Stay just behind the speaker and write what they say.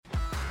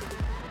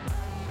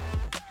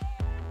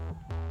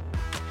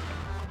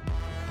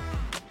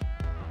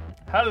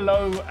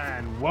Hello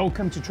and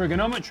welcome to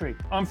Trigonometry.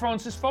 I'm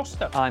Francis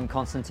Foster. I'm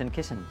Konstantin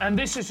Kisin. And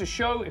this is a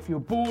show if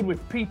you're bored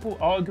with people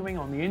arguing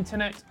on the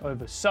internet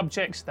over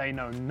subjects they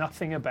know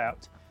nothing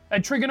about.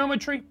 At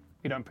Trigonometry,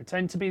 we don't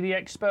pretend to be the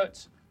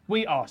experts,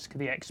 we ask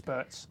the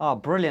experts. Our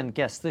brilliant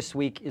guest this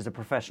week is a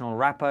professional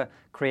rapper,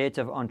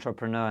 creative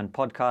entrepreneur and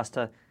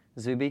podcaster,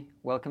 Zuby.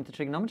 Welcome to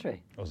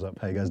Trigonometry. What's up?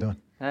 How you guys doing?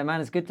 Man,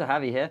 it's good to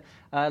have you here.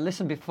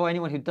 Listen, before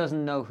anyone who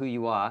doesn't know who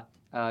you are,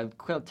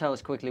 tell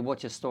us quickly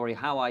what's your story,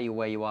 how are you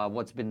where you are,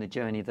 what's been the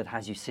journey that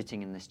has you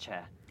sitting in this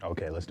chair?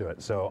 Okay, let's do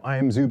it. So I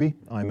am Zuby.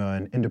 I'm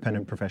an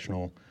independent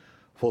professional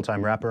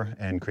full-time rapper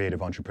and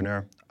creative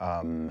entrepreneur.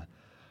 I'm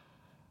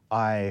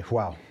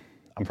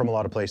from a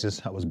lot of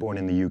places. I was born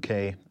in the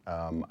UK.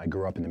 I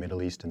grew up in the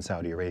Middle East and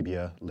Saudi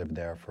Arabia, lived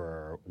there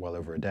for well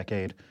over a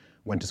decade,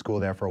 went to school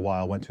there for a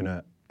while, went to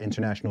an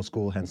international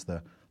school, hence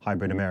the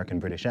hybrid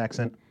American-British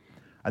accent.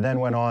 I then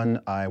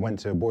I went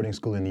to boarding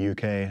school in the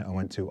UK. I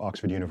went to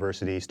Oxford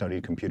University,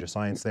 studied computer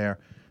science there,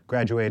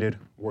 graduated,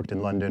 worked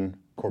in London,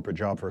 corporate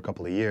job for a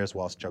couple of years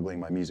whilst juggling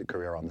my music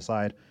career on the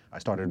side. I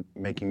started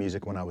making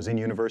music when I was in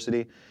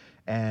university,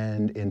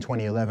 and in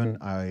 2011,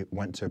 I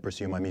went to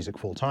pursue my music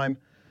full-time,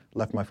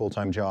 left my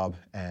full-time job,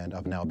 and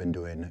I've now been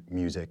doing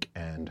music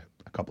and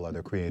a couple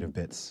other creative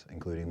bits,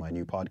 including my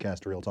new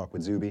podcast, Real Talk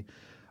with Zuby.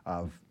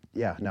 I've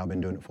now been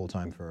doing it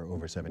full-time for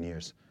over 7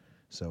 years.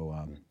 So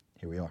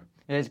here we are.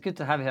 Yeah, it's good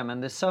to have you here, man.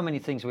 There's so many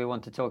things we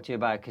want to talk to you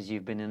about because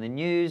you've been in the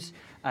news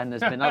and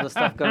there's been other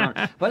stuff going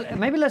on. But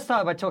maybe let's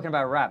start by talking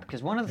about rap,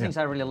 because one of the things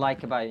I really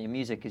like about your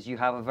music is you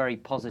have a very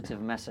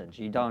positive message.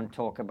 You don't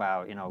talk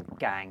about,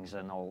 gangs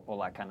and all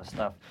that kind of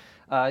stuff.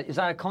 Is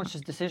that a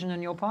conscious decision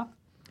on your part?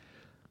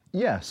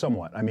 Yeah,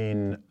 somewhat. I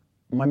mean,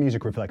 my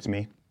music reflects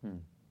me.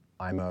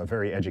 I'm a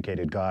very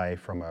educated guy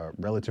from a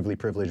relatively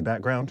privileged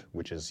background,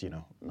 which is,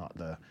 not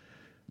the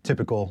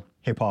typical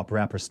hip-hop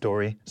rapper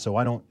story, so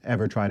I don't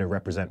ever try to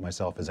represent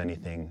myself as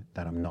anything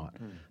that I'm not.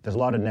 There's a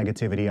lot of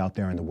negativity out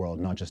there in the world,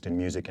 not just in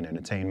music and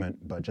entertainment,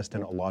 but just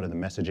in a lot of the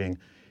messaging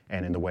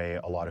and in the way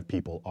a lot of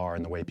people are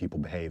and the way people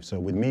behave. So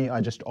with me, I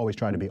just always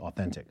try to be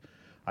authentic.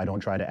 I don't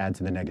try to add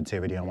to the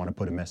negativity. I want to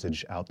put a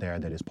message out there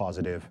that is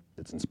positive,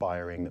 that's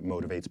inspiring, that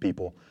motivates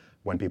people.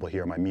 When people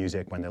hear my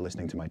music, when they're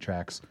listening to my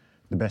tracks,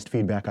 the best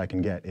feedback I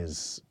can get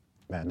is,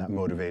 man, that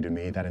motivated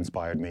me, that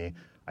inspired me.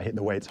 I hit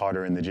the weights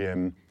harder in the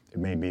gym. It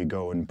made me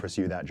go and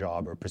pursue that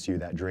job or pursue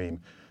that dream.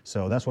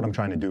 So that's what I'm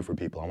trying to do for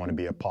people. I want to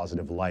be a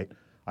positive light.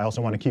 I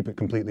also want to keep it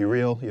completely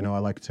real. I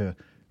like to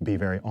be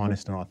very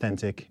honest and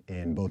authentic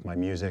in both my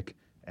music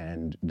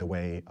and the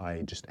way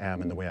I just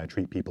am and the way I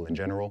treat people in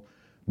general.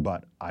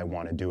 But I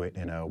want to do it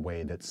in a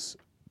way that's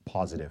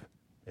positive.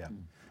 Yeah.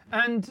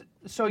 And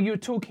so you're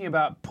talking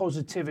about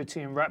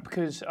positivity in rap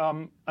because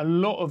a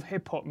lot of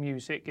hip-hop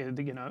music,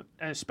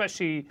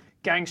 especially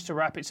gangster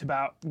rap, it's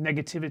about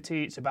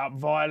negativity, it's about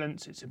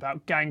violence, it's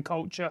about gang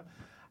culture.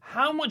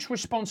 How much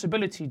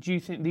responsibility do you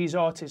think these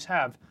artists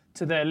have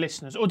to their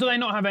listeners? Or do they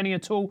not have any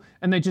at all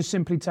and they're just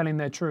simply telling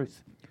their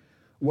truth?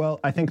 Well,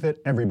 I think that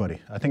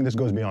I think this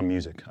goes beyond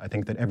music. I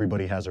think that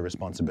everybody has a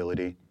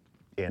responsibility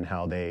in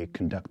how they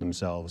conduct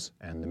themselves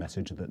and the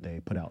message that they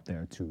put out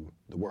there to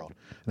the world.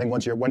 I think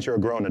once you're a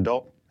grown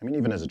adult, I mean,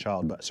 even as a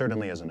child, but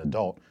certainly as an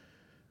adult,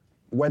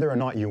 whether or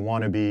not you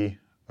want to be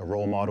a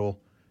role model,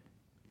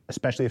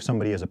 especially if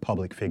somebody is a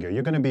public figure,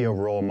 you're going to be a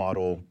role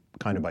model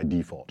kind of by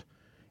default.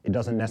 It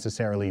doesn't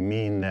necessarily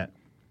mean that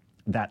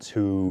that's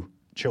who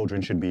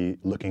children should be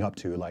looking up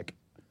to. Like,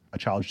 a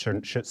child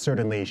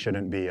certainly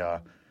shouldn't be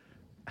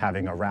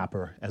having a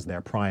rapper as their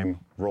prime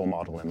role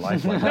model in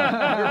life like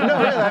that. No,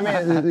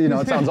 really, I mean,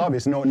 it sounds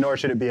obvious. Nor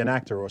should it be an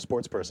actor or a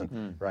sports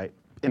person, right?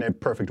 In a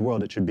perfect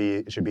world, it should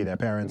be their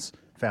parents,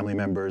 family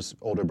members,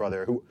 older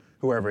brother,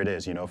 whoever it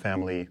is,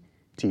 family,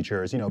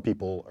 teachers,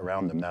 people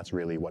around them. That's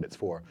really what it's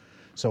for.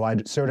 So I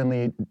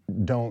certainly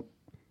don't.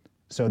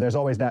 So there's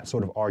always that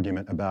sort of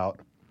argument about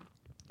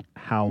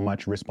how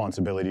much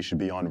responsibility should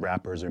be on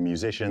rappers or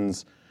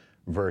musicians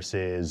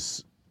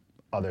versus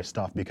other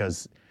stuff,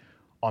 because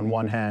on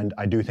one hand,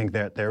 I do think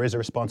that there is a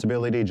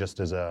responsibility just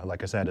as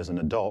like I said, as an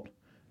adult,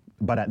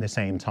 but at the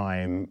same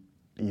time,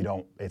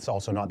 it's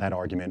also not that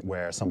argument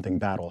where something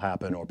bad will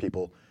happen or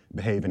people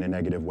behave in a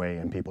negative way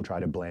and people try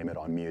to blame it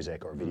on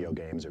music or video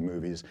games or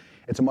movies.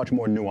 It's a much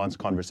more nuanced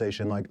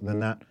conversation than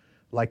that.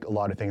 Like a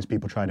lot of things,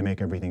 people try to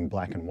make everything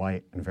black and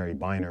white and very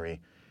binary.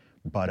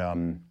 But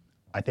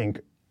I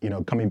think,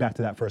 coming back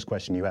to that first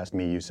question you asked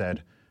me, you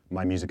said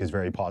my music is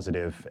very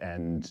positive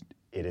and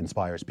it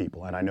inspires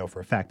people. And I know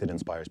for a fact it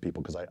inspires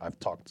people because I've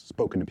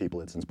spoken to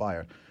people it's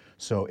inspired.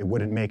 So it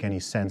wouldn't make any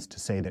sense to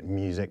say that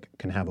music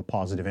can have a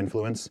positive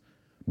influence,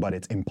 but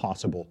it's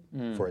impossible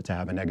for it to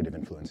have a negative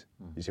influence.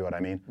 You see what I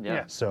mean?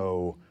 Yeah.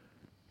 So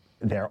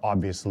there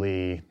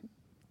obviously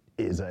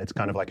it's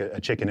kind of like a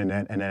chicken and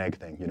an egg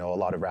thing. A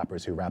lot of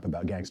rappers who rap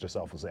about gangster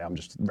stuff will say, I'm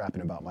just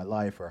rapping about my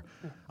life, or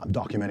I'm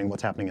documenting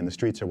what's happening in the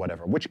streets or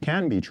whatever, which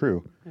can be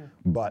true,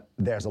 but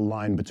there's a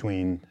line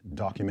between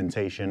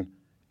documentation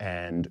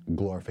and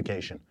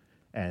glorification.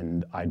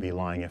 And I'd be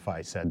lying if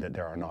I said that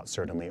there are not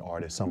certainly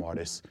some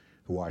artists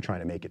who are trying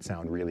to make it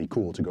sound really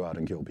cool to go out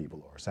and kill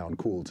people, or sound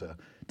cool to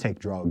take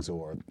drugs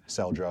or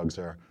sell drugs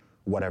or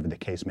whatever the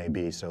case may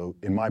be. So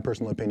in my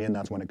personal opinion,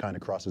 that's when it kind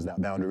of crosses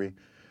that boundary.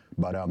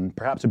 But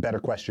perhaps a better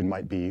question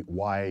might be,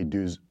 why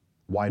does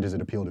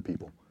it appeal to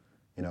people?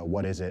 You know,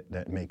 what is it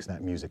that makes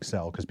that music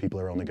sell? Because people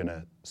are only going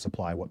to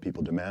supply what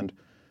people demand.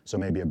 So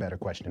maybe a better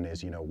question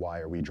is, you know, why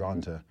are we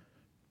drawn to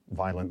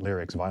violent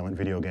lyrics, violent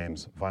video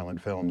games, violent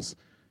films?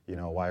 You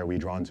know, why are we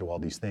drawn to all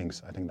these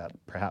things? I think that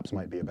perhaps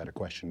might be a better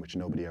question, which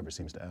nobody ever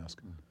seems to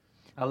ask.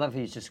 I love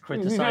he's just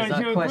criticised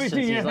that question.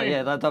 He's like,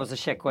 yeah, that was a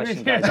shit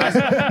question, guys.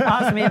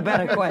 Ask me a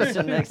better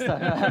question next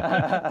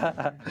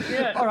time.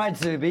 All right,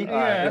 Zuby.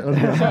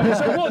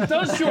 So what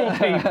does draw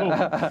people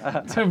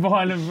to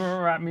violent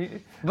rap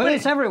music? But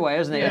it's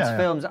everywhere, isn't it? Yeah.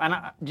 It's films. And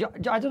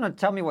I don't know,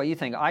 tell me what you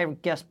think. I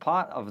guess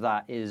part of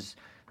that is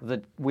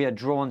that we are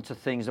drawn to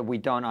things that we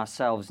don't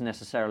ourselves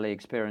necessarily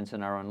experience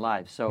in our own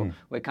lives. So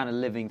we're kind of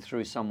living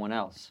through someone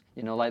else.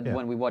 You know, like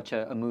when we watch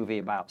a movie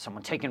about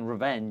someone taking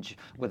revenge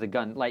with a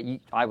gun, like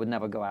I would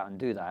never go out and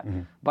do that.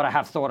 But I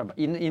have thought about,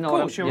 you know,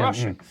 Of course, you're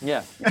Russian.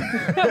 Yeah.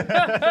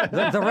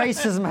 the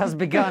racism has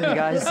begun,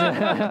 guys.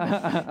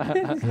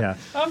 Yeah.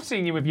 I've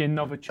seen you with your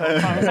Novichok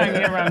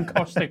hanging around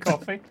Costa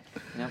Coffee.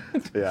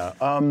 Yeah.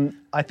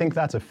 I think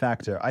that's a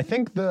factor. I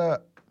think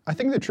the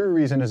true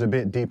reason is a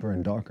bit deeper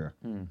and darker.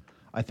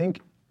 I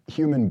think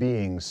human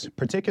beings,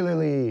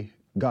 particularly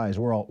guys,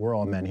 we're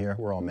all men here,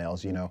 we're all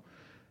males, you know.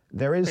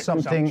 There is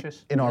something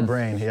presumptuous. in our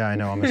brain. Yeah, I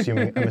know. I'm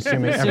assuming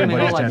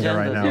everybody's all our gender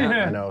right now.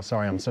 genders, I know.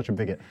 Sorry, I'm such a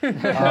bigot.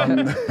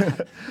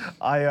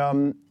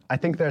 I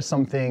think there's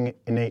something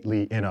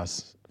innately in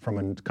us from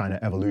a kind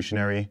of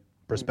evolutionary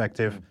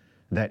perspective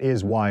that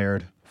is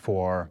wired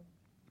for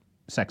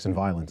sex and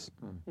violence.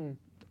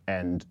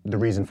 And the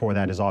reason for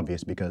that is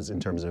obvious, because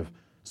in terms of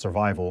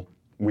survival,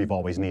 we've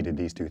always needed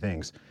these two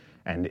things.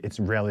 And it's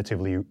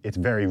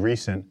very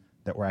recent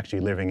that we're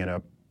actually living in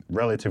a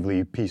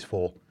relatively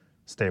peaceful,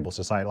 stable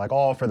society. Like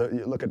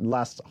you look at the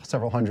last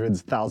several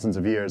hundreds, thousands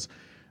of years,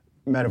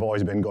 men have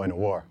always been going to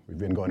war. We've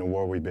been going to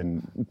war.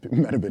 Men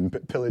have been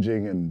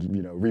pillaging and,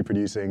 you know,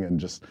 reproducing, and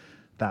just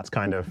that's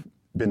kind of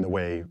been the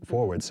way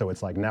forward. So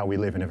it's like now we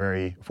live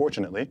in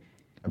fortunately,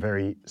 a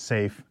very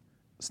safe,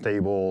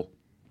 stable,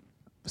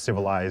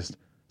 civilized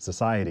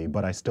society.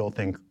 But I still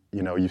think,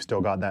 you know, you've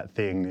still got that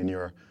thing in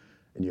your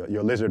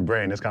lizard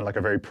brain. It's kind of like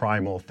a very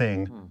primal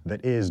thing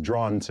that is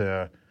drawn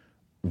to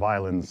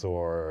violence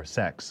or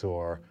sex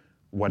or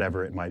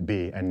whatever it might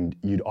be. And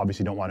you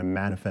obviously don't want to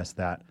manifest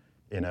that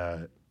in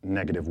a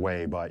negative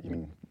way, but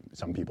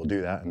some people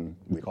do that, and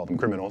we call them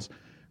criminals,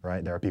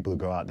 right? There are people who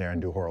go out there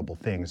and do horrible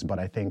things. But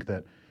I think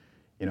that,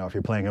 you know, if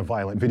you're playing a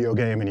violent video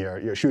game and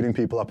you're shooting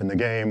people up in the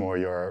game, or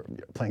you're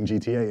playing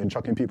GTA and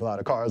chucking people out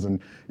of cars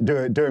and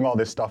doing all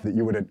this stuff that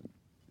you wouldn't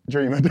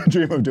dream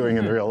of doing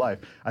in the real life,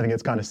 I think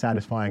it's kind of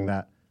satisfying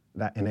that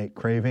innate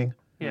craving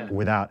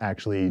without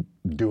actually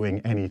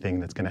doing anything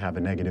that's going to have a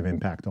negative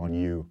impact on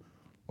you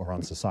or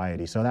on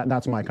society. So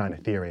that's my kind of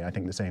theory. I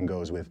think the same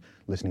goes with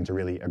listening to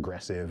really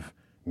aggressive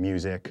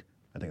music.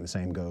 I think the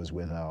same goes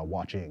with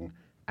watching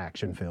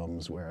action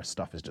films where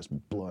stuff is just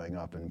blowing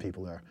up and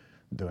people are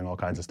doing all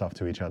kinds of stuff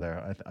to each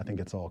other. I think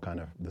it's all kind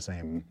of the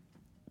same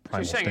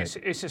primal So you're saying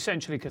state. it's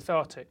essentially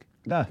cathartic.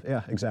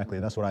 Yeah, exactly.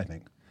 That's what I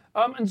think.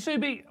 And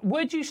Zuby,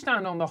 where do you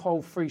stand on the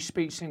whole free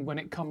speech thing when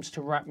it comes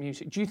to rap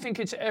music? Do you think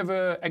it's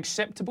ever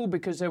acceptable?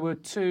 Because there were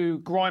two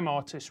grime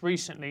artists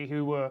recently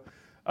who were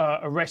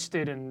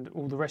arrested and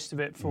all the rest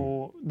of it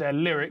for their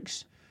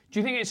lyrics. Do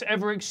you think it's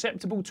ever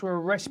acceptable to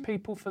arrest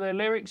people for their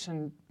lyrics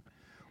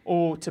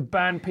or to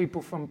ban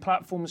people from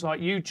platforms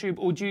like YouTube?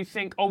 Or do you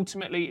think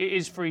ultimately it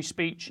is free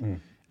speech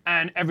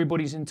and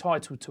everybody's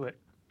entitled to it?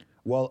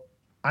 Well,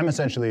 I'm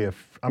essentially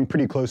I'm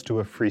pretty close to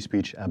a free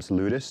speech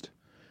absolutist.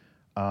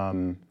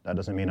 That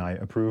doesn't mean I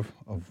approve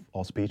of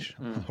all speech,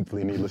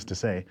 hopefully needless to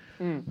say.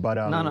 But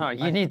No,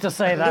 you need to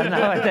say that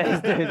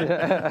nowadays, dude.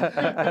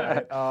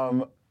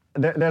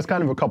 There's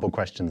kind of a couple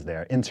questions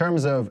there. In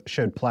terms of,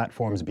 should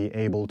platforms be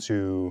able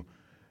to,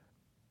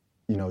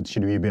 you know,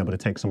 should we be able to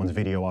take someone's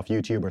video off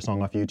YouTube or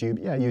song off YouTube?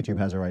 Yeah, YouTube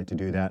has a right to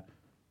do that.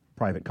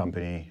 Private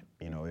company,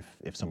 you know,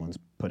 if someone's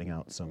putting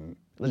out it's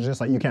just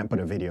like you can't put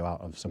a video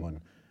out of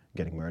someone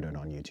getting murdered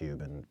on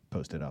YouTube and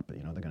post it up,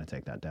 you know, they're going to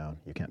take that down.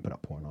 You can't put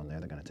up porn on there,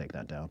 they're going to take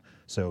that down.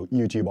 So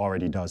YouTube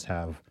already does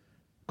have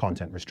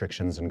content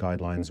restrictions and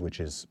guidelines,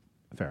 which is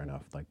fair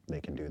enough, like they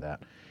can do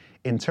that.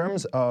 In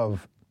terms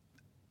of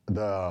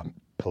the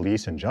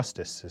police and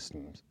justice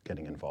systems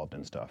getting involved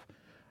in stuff,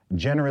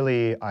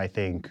 generally I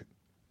think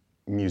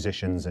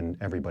musicians and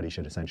everybody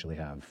should essentially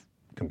have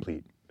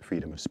complete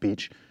freedom of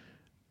speech.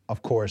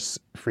 Of course,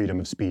 freedom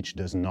of speech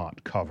does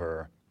not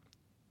cover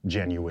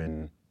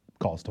genuine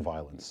calls to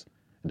violence.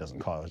 It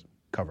doesn't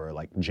cover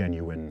like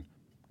genuine,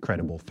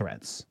 credible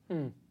threats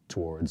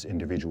towards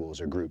individuals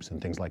or groups and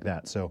things like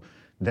that. So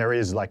there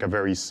is like a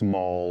very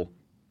small,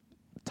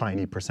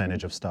 tiny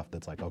percentage of stuff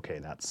that's like, okay,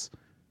 that's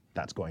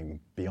going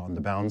beyond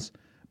the bounds.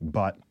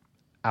 But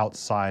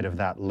outside of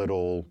that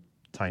little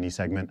tiny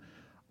segment,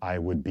 I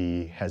would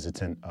be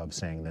hesitant of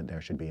saying that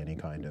there should be any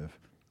kind of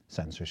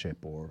censorship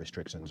or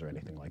restrictions or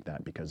anything like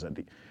that, because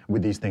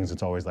with these things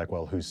it's always like,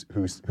 well, who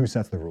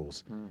sets the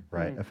rules,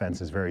 right? Offense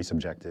is very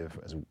subjective,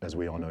 as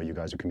we all know. You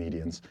guys are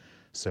comedians,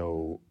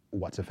 so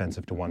what's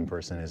offensive to one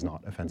person is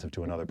not offensive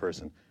to another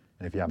person.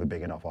 And if you have a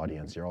big enough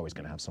audience, you're always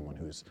going to have someone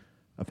who's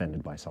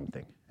offended by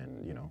something.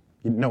 And you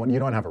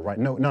don't have a right.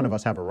 No, none of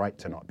us have a right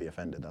to not be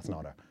offended. That's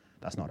not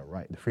a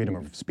right. The freedom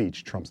of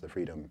speech trumps the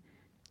freedom.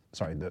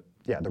 Sorry, the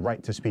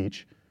right to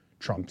speech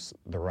trumps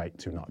the right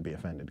to not be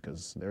offended,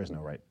 because there is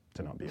no right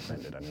to not be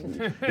offended. I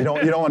mean, you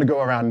don't want to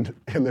go around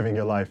living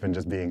your life and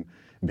just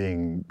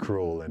being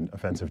cruel and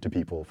offensive to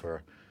people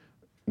for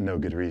no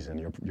good reason.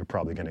 You're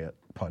probably going to get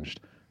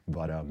punched.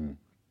 But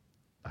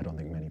I don't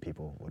think many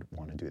people would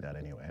want to do that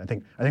anyway. I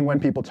think when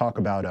people talk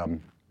about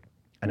an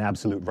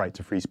absolute right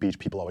to free speech,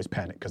 people always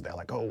panic because they're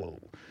like, oh, well,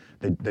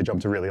 they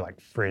jump to really like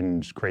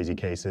fringe, crazy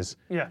cases.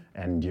 Yeah.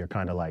 And you're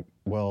kind of like,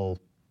 well,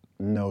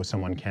 no,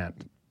 someone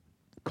can't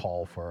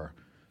call for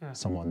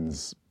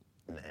someone's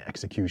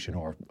execution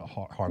or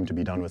harm to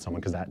be done with someone,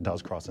 because that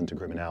does cross into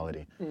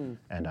criminality.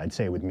 And I'd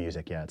say with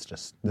music, it's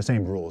just the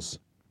same rules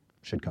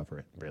should cover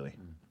it, really.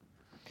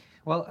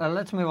 Well,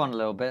 let's move on a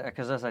little bit,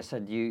 because as I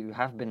said, you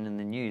have been in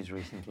the news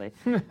recently,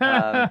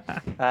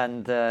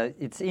 and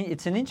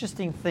it's an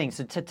interesting thing.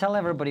 So to tell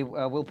everybody,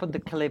 we'll put the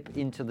clip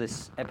into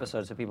this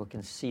episode so people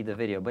can see the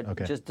video, but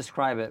just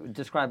describe it.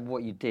 Describe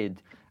what you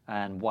did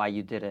and why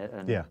you did it.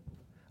 And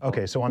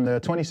Okay, so on the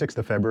 26th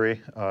of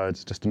February,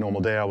 it's just a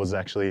normal day. I was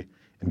actually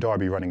in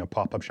Derby running a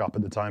pop-up shop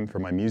at the time for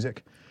my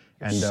music.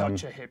 You're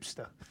such a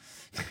hipster.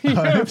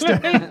 Hipster?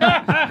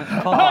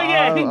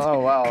 He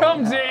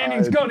comes in,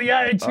 he's got the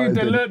attitude,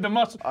 the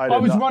muscle. I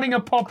was running a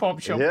pop-up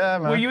shop. Yeah,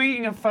 man. Were you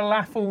eating a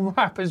falafel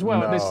wrap as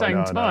well at the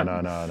same time?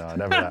 No,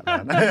 never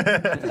that,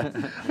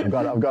 man.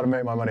 I've got to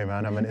make my money,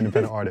 man. I'm an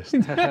independent artist.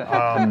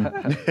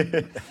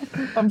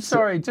 I'm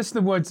sorry, just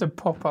the words of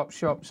pop-up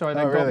shop. Sorry,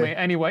 they got me.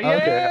 Anyway,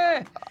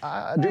 okay.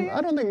 I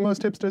don't think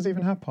most hipsters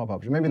even have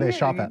pop-ups. Maybe they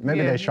shop at.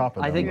 They shop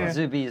at. I think them,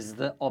 Zuby is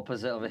the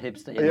opposite of a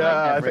hipster in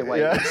every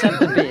way, except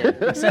the beer.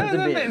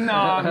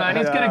 No, man,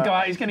 he's gonna go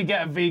out. He's gonna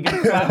get a vegan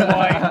flat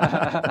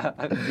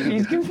white.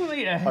 He's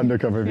completely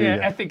undercover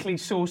vegan. Ethically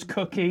sourced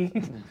cookie.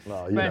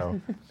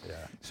 Well,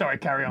 Sorry,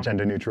 carry on.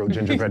 Gender neutral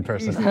gingerbread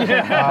person. What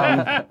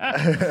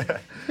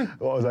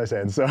was I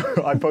saying? So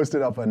I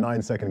posted up a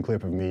 9-second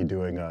clip of me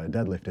doing a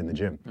deadlift in the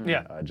gym.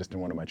 Just in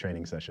one of my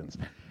training sessions,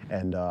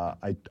 and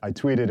I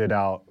tweeted it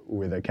out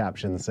with a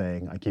caption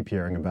saying, "I keep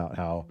hearing about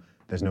how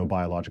there's no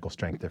biological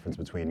strength difference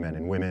between men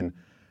and women.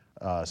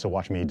 So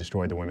watch me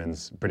destroy the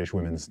British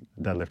women's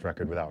deadlift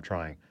record without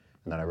trying."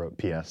 And then I wrote,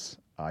 "P.S.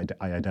 I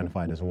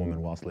identified as a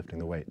woman whilst lifting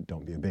the weight.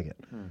 Don't be a bigot."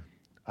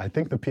 I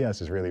think the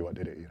P.S. is really what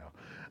did it,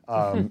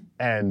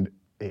 and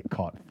it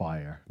caught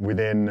fire.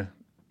 Within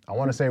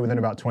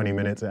about 20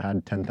 minutes, it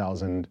had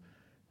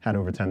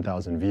over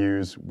 10,000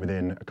 views.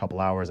 Within a couple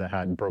hours, it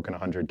had broken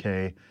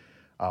 100K.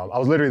 I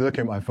was literally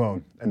looking at my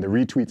phone, and the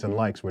retweets and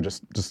likes were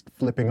just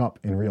flipping up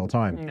in real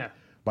time. Yeah.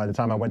 By the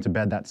time I went to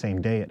bed that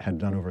same day, it had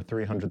done over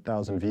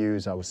 300,000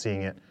 views. I was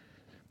seeing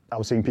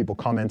people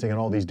commenting in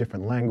all these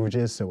different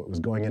languages, so it was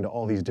going into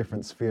all these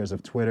different spheres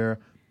of Twitter.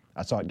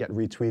 I saw it get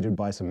retweeted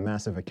by some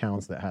massive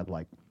accounts that had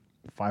like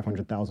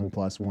 500,000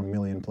 plus, 1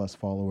 million plus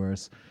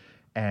followers,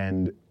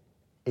 and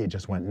it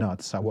just went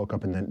nuts. I woke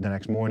up in the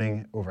next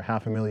morning, over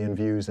 500,000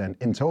 views, and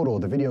in total,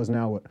 the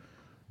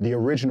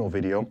original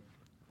video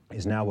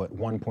is now at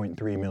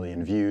 1.3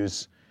 million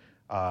views.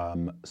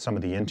 Some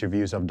of the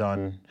interviews I've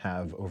done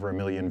have over 1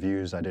 million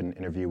views. I did an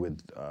interview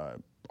with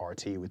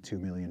RT with 2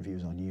 million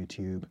views on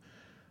YouTube.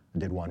 I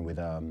did one with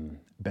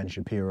Ben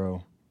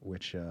Shapiro,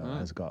 which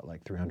has got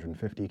like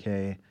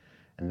 350K.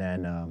 And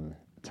then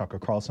Tucker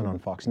Carlson on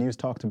Fox News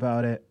talked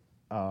about it.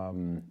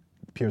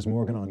 Piers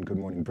Morgan on Good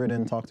Morning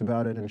Britain talked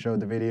about it and showed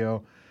the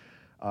video.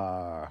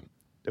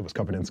 It was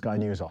covered in Sky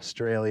News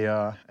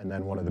Australia. And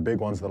then one of the big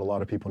ones that a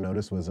lot of people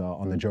noticed was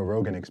on the Joe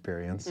Rogan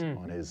Experience,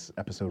 on his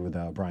episode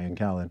with Brian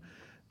Callen.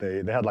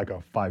 They had like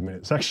a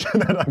 5-minute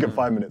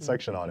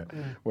section, on it,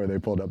 where they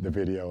pulled up the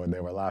video and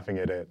they were laughing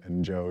at it.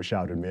 And Joe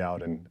shouted me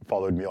out and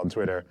followed me on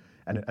Twitter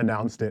and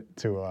announced it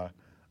to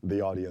the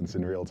audience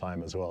in real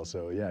time as well.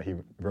 So yeah,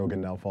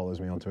 Rogan now follows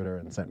me on Twitter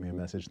and sent me a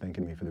message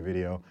thanking me for the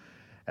video.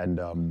 And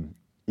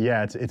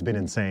it's been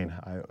insane.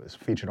 I was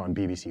featured on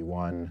BBC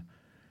One,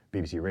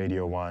 BBC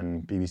Radio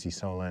 1, BBC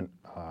Solent,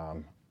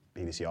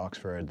 BBC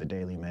Oxford, the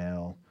Daily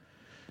Mail,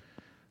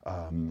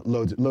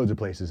 loads of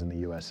places in the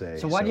USA.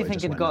 So why do you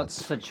think it got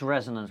such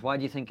resonance? Why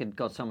do you think it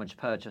got so much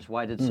purchase?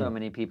 Why did so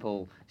many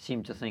people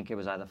seem to think it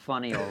was either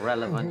funny or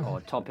relevant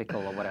or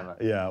topical or whatever?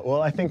 Yeah,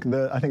 well, I think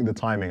the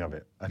timing of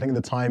it. I think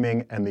the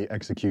timing and the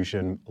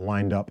execution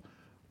lined up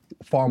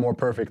far more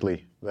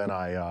perfectly than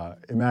I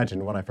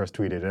imagined when I first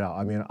tweeted it out.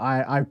 I mean,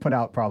 I put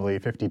out probably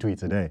 50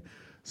 tweets a day,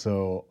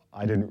 so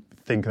I didn't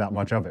think that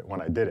much of it when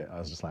I did it. I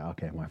was just like,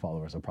 okay, my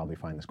followers will probably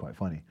find this quite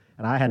funny.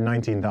 And I had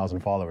 19,000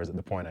 followers at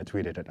the point I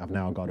tweeted it. I've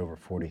now got over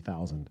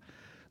 40,000.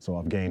 So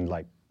I've gained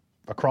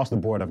across the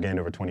board, I've gained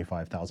over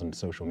 25,000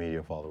 social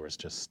media followers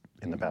just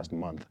in the past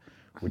month,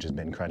 which has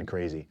been kind of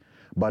crazy.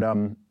 But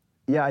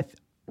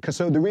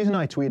So the reason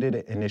I tweeted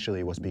it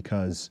initially was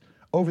because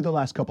over the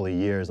last couple of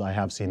years, I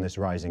have seen this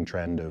rising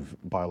trend of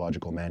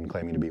biological men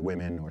claiming to be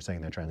women or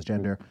saying they're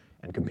transgender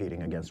and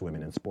competing against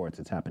women in sports.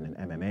 It's happened in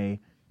MMA,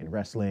 in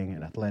wrestling,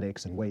 in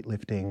athletics, in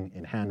weightlifting,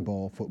 in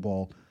handball,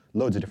 football,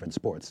 loads of different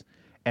sports.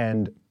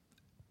 And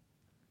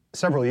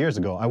several years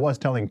ago, I was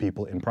telling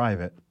people in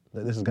private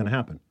that this is going to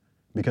happen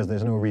because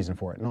there's no reason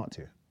for it not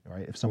to,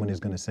 right? If someone is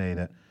going to say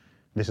that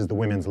this is the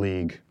women's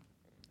league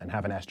and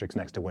have an asterisk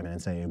next to women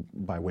and say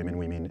by women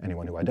we mean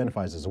anyone who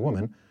identifies as a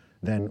woman,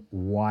 then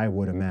why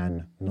would a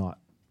man not,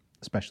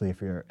 especially if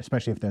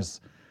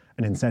there's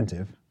an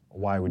incentive,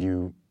 why would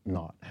you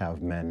not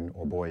have men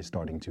or boys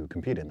starting to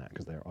compete in that?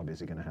 Because they're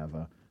obviously going to have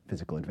a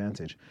physical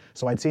advantage.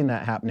 So I'd seen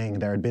that happening.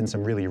 There had been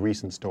some really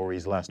recent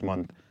stories last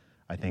month.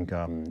 I think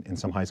in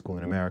some high school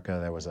in America,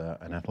 there was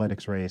an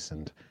athletics race,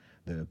 and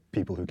the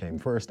people who came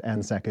first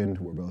and second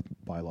were both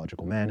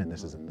biological men, and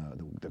this is in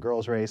the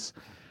girls' race.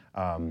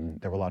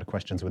 There were a lot of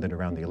questions with it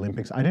around the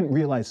Olympics. I didn't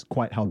realize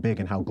quite how big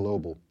and how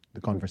global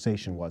the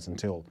conversation was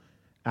until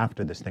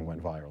after this thing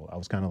went viral. I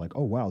was kind of like,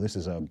 oh wow, this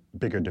is a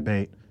bigger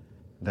debate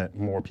that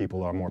more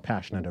people are more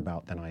passionate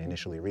about than I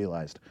initially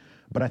realized.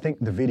 But I think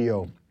the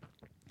video,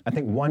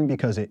 one,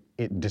 because it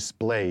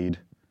displayed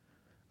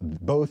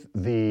both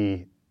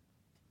the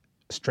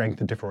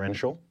strength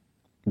differential,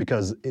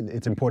 because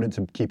it's important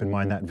to keep in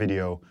mind that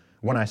video.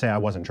 When I say I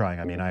wasn't trying,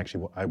 I mean I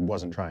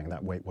wasn't trying.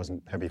 That weight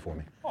wasn't heavy for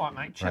me. All right,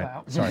 mate, chill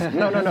out. Sorry.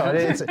 No.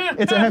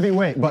 It's a heavy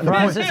weight. But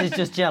Francis is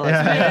just jealous.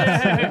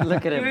 Yeah.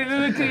 Look at him.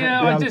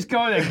 I just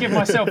go there, give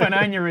myself an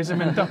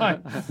aneurysm and die.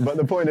 But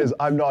the point is,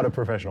 I'm not a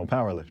professional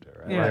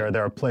powerlifter. Right? Yeah.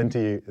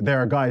 There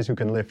are guys who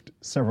can lift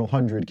several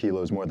hundred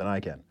kilos more than I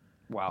can.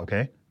 Wow.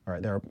 Okay. All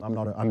right.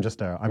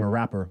 I'm a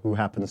rapper who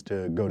happens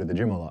to go to the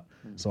gym a lot,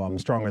 so I'm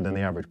stronger than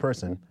the average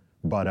person.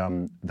 But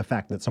the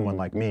fact that someone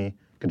like me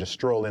could just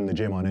stroll in the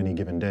gym on any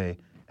given day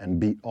and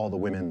beat all the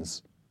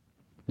women's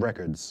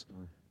records,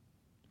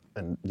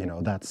 and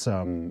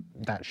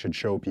that should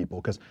show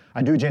people, because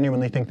I do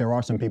genuinely think there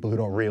are some people who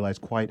don't realize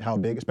quite how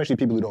big, especially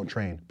people who don't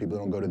train, people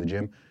who don't go to the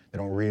gym, they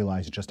don't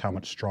realize just how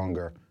much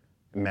stronger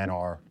men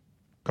are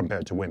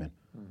compared to women,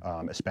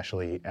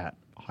 especially at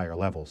higher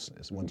levels.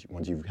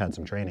 Once you've had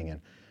some training in,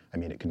 I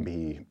mean, it can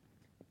be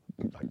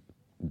like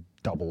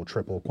double,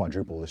 triple,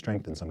 quadruple the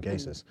strength in some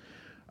cases.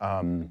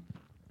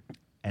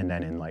 And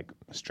then in like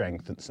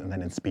strength and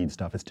then in speed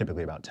stuff, it's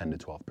typically about 10 to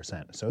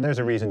 12%. So there's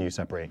a reason you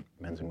separate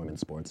men's and women's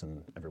sports,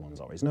 and everyone's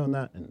always known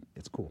that, and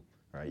it's cool,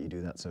 right? You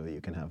do that so that you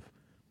can have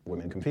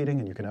women competing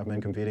and you can have men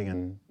competing,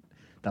 and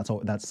that's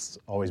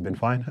always been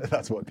fine.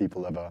 That's what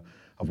people have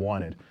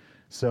wanted.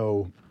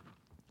 So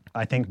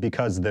I think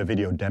because the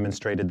video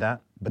demonstrated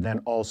that, but then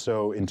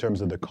also in terms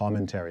of the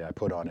commentary I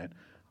put on it,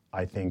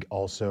 I think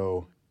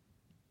also,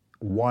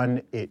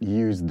 one, it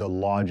used the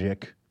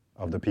logic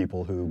of the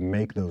people who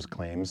make those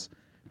claims,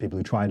 people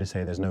who try to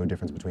say there's no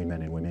difference between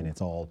men and women,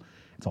 it's all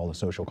a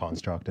social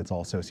construct, it's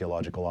all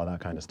sociological, all that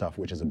kind of stuff,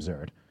 which is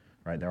absurd,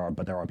 right? There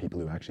are people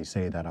who actually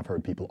say that. I've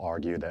heard people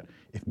argue that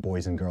if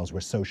boys and girls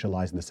were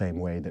socialized the same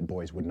way, that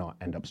boys would not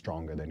end up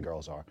stronger than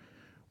girls are,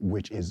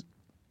 which is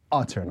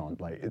utter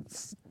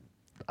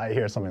I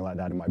hear something like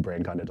that and my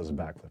brain kind of does a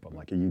backflip. I'm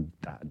like, are you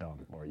that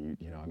dumb? Or I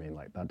mean,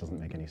 like, that doesn't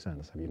make any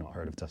sense. Have you not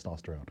heard of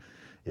testosterone?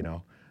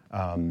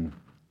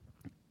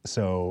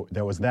 So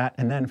there was that,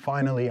 and then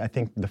finally, I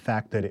think the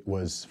fact that it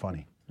was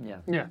funny.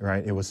 Yeah.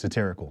 Right? It was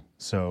satirical.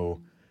 So,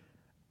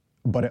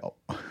 but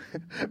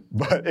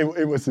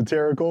it was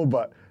satirical,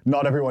 but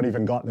not everyone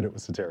even got that it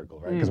was satirical,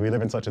 right? Because we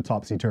live in such a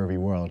topsy-turvy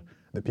world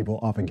that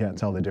people often can't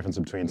tell the difference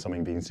between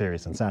something being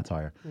serious and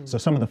satire. So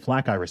some of the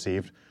flack I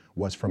received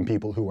was from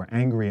people who were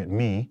angry at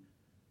me,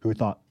 who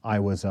thought I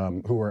was, are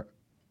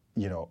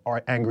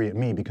angry at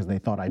me because they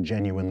thought I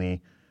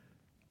genuinely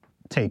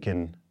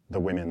taken the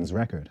women's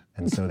record,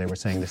 and so they were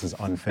saying this is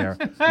unfair.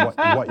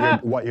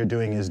 What you're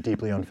doing is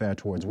deeply unfair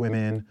towards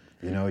women.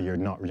 You're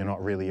not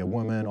really a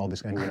woman. All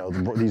this, and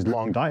these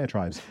long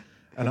diatribes,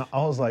 and I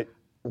was like,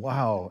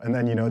 wow. And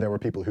then there were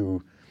people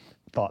who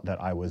thought that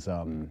I was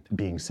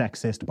being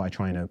sexist by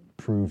trying to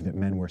prove that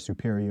men were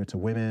superior to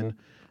women.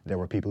 There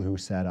were people who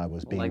said I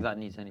was being... Like that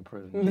needs any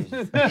proof. There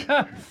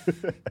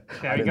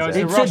he goes.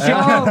 It's a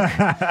joke!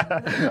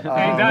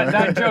 Hey,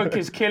 that joke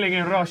is killing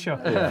in Russia.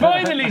 Yeah.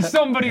 Finally,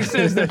 somebody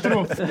says the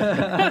truth.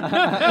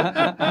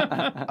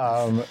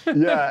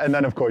 Yeah, and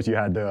then of course you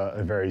had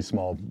a very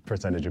small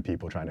percentage of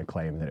people trying to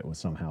claim that it was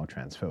somehow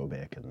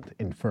transphobic and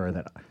infer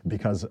that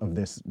because of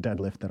this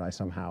deadlift that I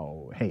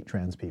somehow hate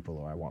trans people,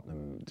 or I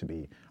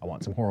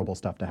want some horrible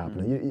stuff to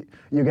happen.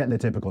 You get the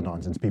typical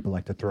nonsense. People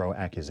like to throw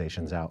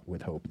accusations out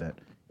with hope that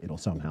it'll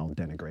somehow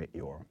denigrate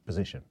your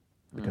position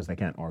because they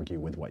can't argue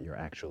with what you're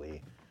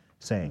actually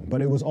saying.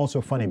 But it was also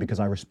funny because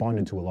I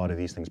responded to a lot of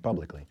these things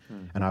publicly,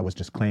 and I was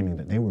just claiming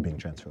that they were being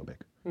transphobic,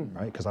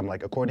 right? Because I'm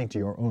like, according to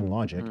your own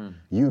logic,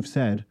 you've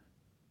said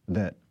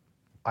that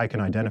I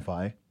can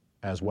identify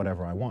as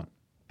whatever I want.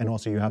 And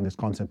also you have this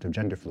concept of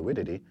gender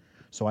fluidity,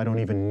 so I don't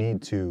even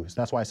need to, so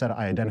that's why I said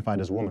I identified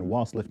as a woman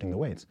whilst lifting the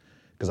weights.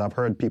 Because I've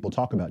heard people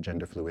talk about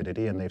gender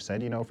fluidity, and they've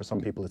said, for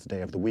some people it's day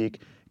of the week.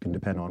 It can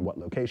depend on what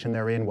location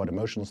they're in, what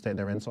emotional state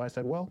they're in. So I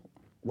said, well,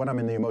 when I'm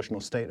in the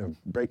emotional state of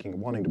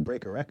wanting to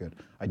break a record,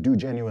 I do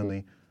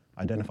genuinely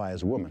identify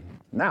as a woman.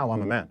 Now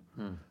I'm a man.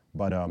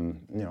 But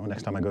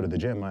next time I go to the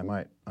gym, I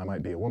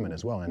might be a woman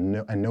as well,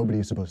 and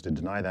nobody's supposed to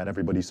deny that.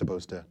 Everybody's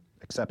supposed to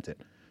accept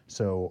it.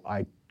 So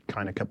I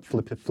kind of kept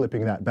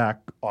flipping that back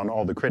on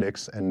all the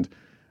critics, and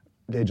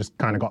they just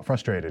kind of got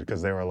frustrated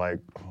because they were like,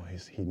 "Oh,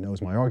 he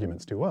knows my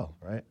arguments too well,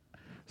 right?"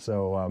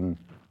 So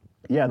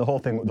the whole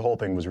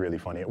thing was really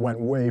funny. It went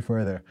way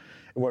further.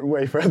 It went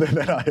way further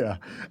than I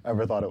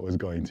ever thought it was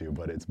going to,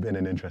 but it's been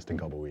an interesting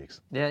couple of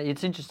weeks. Yeah,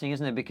 it's interesting,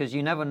 isn't it? Because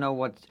you never know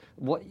what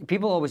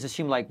people always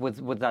assume, like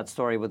with that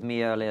story with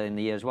me earlier in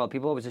the year as well,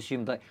 people always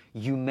assume that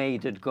you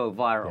made it go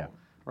viral,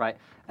 right?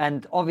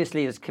 And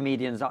obviously as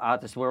comedians,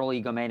 artists, we're all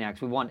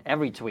egomaniacs. We want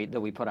every tweet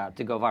that we put out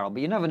to go viral,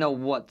 but you never know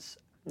what's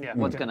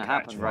going to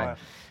happen, right?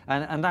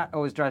 And that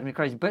always drives me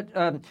crazy. But,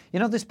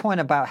 this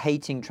point about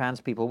hating trans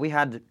people, we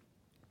had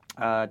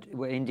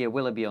India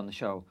Willoughby on the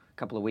show a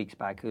couple of weeks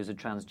back, who's a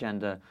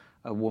transgender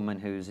woman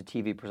who's a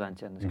TV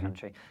presenter in this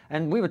country.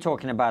 And we were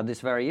talking about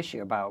this very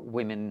issue about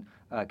women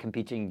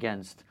competing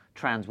against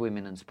trans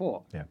women in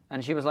sport. Yeah.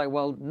 And she was like,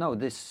 well, no,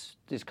 this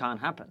can't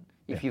happen.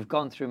 If you've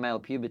gone through male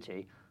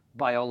puberty,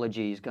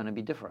 biology is going to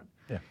be different.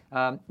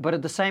 Yeah. But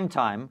at the same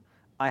time,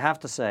 I have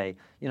to say,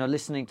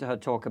 listening to her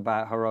talk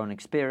about her own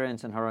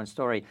experience and her own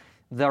story,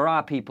 there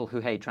are people who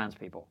hate trans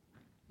people.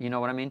 You know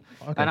what I mean?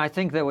 Okay. And I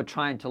think they were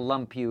trying to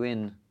lump you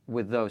in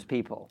with those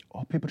people.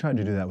 Oh, people try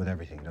to do that with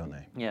everything, don't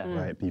they? Yeah.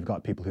 Right? You've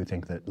got people who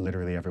think that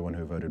literally everyone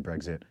who voted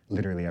Brexit,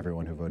 literally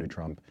everyone who voted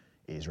Trump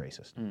is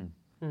racist.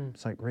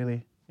 It's like,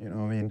 really? You know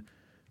what I mean?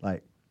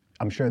 Like,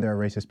 I'm sure there are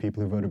racist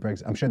people who voted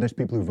Brexit. I'm sure there's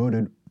people who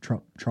voted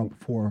Trump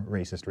for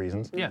racist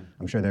reasons. Yeah.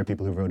 I'm sure there are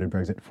people who voted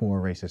Brexit for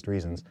racist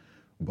reasons.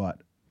 But,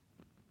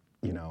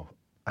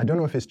 I don't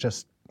know if it's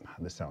just,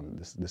 this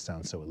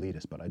sounds so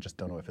elitist, but I just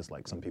don't know if it's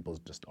like some people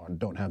just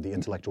don't have the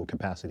intellectual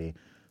capacity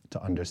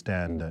to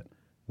understand that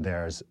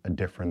there's a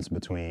difference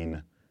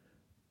between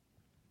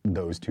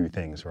those two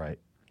things, right?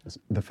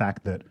 The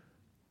fact that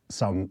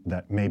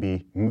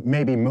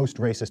maybe most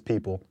racist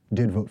people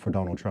did vote for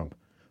Donald Trump,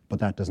 but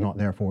that does not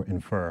therefore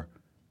infer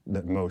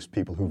that most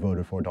people who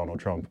voted for Donald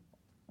Trump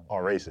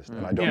are racist.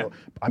 And I don't know.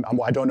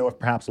 I don't know if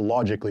perhaps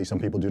logically some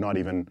people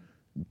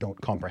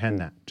don't comprehend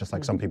that. Just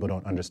like some people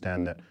don't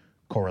understand that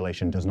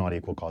correlation does not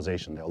equal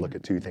causation. They'll look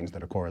at two things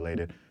that are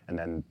correlated, and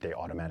then they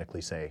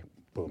automatically say,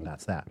 boom,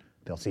 that's that.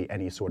 They'll see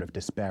any sort of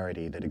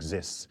disparity that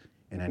exists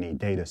in any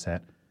data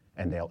set,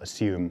 and they'll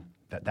assume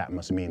that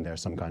must mean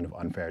there's some kind of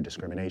unfair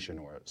discrimination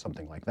or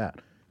something like that.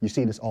 You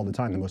see this all the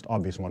time. The most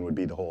obvious one would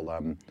be the whole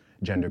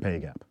gender pay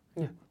gap,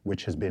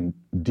 which has been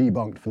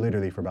debunked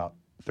literally for about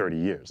 30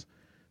 years,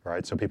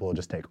 right? So people will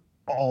just take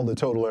all the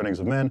total earnings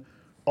of men,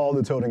 all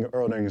the total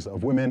earnings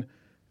of women,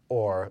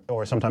 or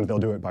sometimes they'll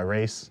do it by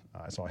race.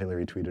 I saw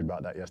Hillary tweeted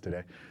about that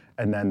yesterday.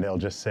 And then they'll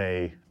just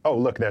say, oh,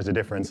 look, there's a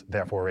difference,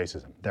 therefore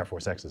racism, therefore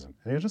sexism.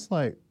 And you're just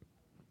like,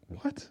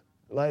 what?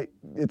 Like,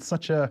 it's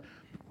such a,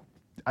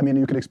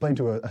 you could explain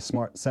to a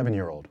smart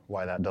 7-year-old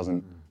why that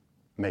doesn't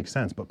make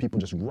sense, but people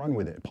just run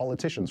with it.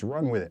 Politicians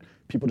run with it.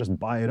 People just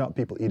buy it up,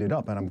 people eat it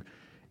up, and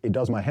it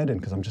does my head in,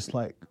 because I'm just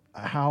like,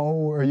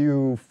 how are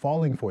you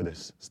falling for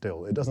this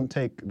still? It doesn't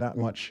take that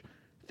much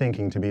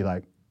thinking to be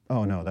like,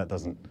 oh no, that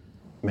doesn't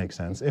make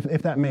sense.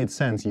 If that made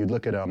sense, you'd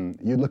look at the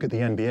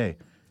NBA,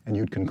 and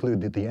you'd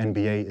conclude that the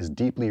NBA is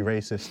deeply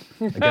racist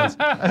against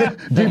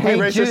they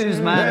hate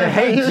Jews, man. They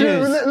hate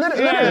Jews.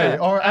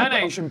 Literally. And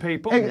Asian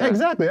people.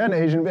 Exactly, and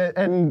Asian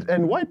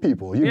and white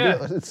people.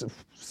 It's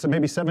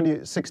maybe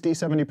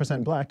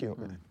 60-70% black.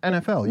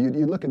 NFL,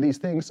 you look at these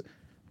things,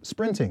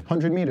 sprinting,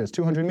 100 meters,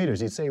 200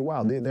 meters, you'd say,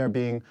 wow, they're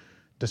being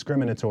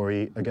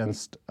discriminatory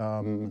against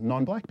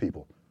non-black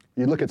people.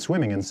 You look at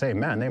swimming and say,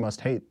 man, they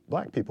must hate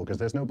black people because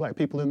there's no black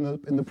people in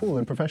the pool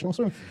in professional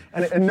swimming.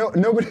 And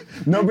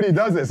nobody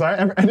does this.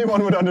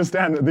 Anyone would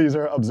understand that these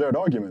are absurd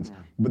arguments.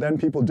 But then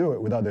people do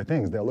it with other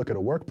things. They'll look at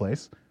a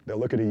workplace, they'll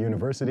look at a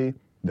university,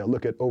 they'll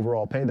look at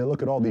overall pay, they'll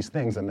look at all these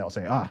things, and they'll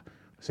say,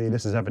 see,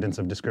 this is evidence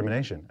of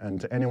discrimination. And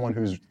to anyone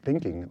who's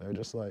thinking, they're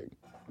just like,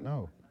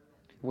 no.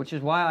 Which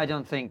is why I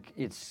don't think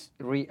it's...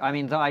 the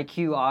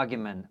IQ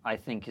argument, I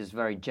think, is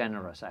very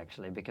generous,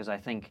 actually, because I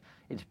think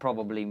it's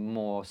probably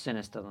more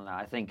sinister than that.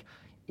 I think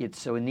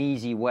it's an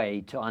easy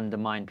way to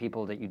undermine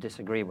people that you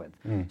disagree with.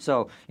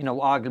 So,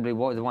 arguably,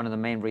 one of the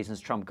main reasons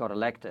Trump got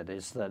elected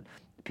is that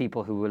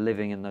people who were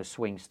living in those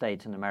swing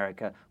states in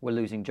America were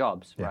losing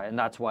jobs, right? And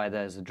that's why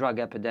there's a drug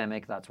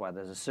epidemic, that's why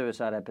there's a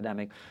suicide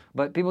epidemic.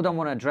 But people don't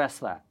want to address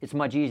that. It's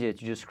much easier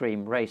to just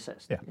scream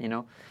racist,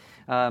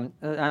 And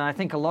I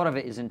think a lot of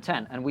it is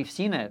intent. And we've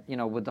seen it,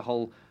 with the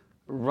whole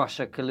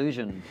Russia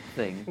collusion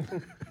thing,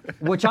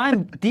 which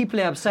I'm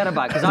deeply upset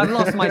about because I've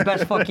lost my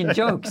best fucking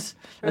jokes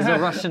as a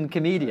Russian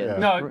comedian. Yeah.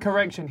 No,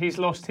 correction. He's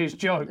lost his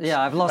jokes.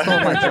 Yeah, I've lost all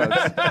my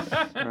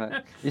jokes.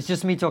 Right. It's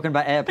just me talking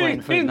about airplane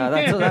food now.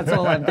 That's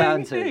all I'm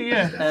down to.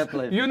 Yeah.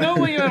 Airplane. You know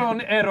when you're on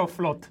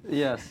Aeroflot.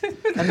 Yes.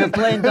 And the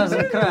plane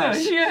doesn't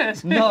crash.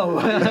 Yes. No.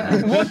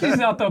 What is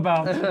that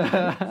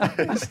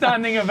about?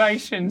 Standing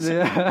ovations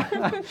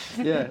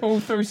Yeah.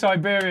 all through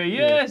Siberia.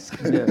 Yes.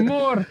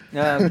 More.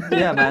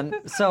 Yeah, man.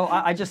 So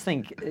I just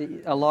think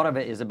a lot of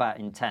it is about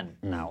intent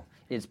now.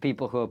 It's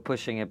people who are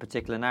pushing a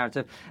particular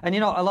narrative. And,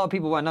 you know, a lot of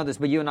people won't know this,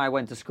 but you and I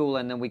went to school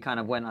and then we kind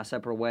of went our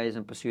separate ways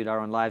and pursued our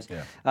own lives.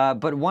 Yeah.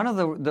 But one of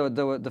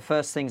the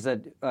first things that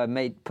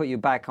put you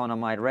back on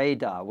my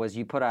radar was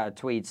you put out a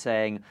tweet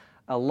saying,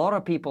 a lot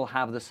of people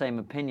have the same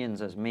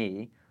opinions as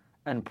me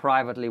and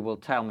privately will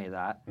tell me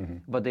that,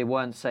 but they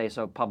won't say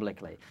so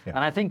publicly. Yeah.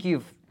 And I think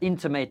you've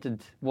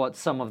intimated what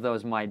some of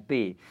those might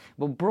be.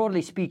 But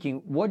broadly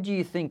speaking, what do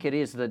you think it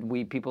is that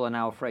people are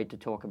now afraid to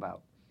talk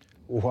about?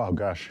 Wow,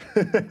 gosh.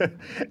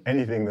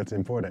 Anything that's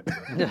important.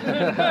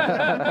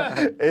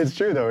 It's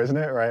true though, isn't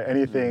it? Right?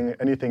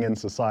 Anything in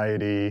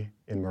society,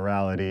 in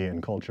morality, in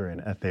culture,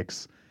 in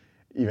ethics,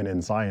 even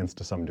in science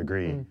to some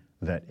degree,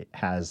 that it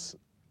has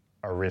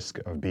a risk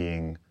of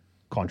being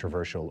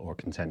controversial or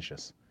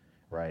contentious,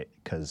 right?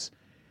 Because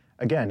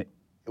again,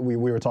 we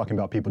were talking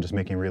about people just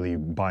making really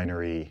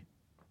binary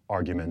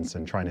arguments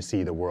and trying to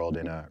see the world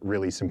in a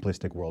really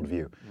simplistic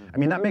worldview. I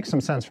mean, that makes some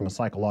sense from a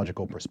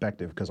psychological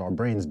perspective because our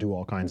brains do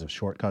all kinds of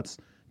shortcuts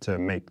to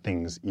make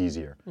things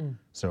easier.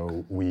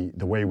 So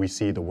the way we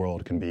see the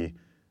world can be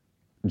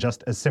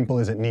just as simple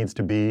as it needs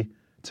to be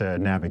to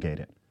navigate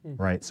it,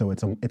 right? So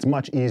it's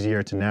much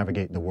easier to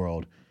navigate the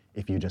world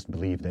if you just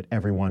believe that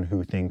everyone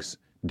who thinks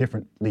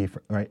differently,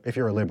 right? If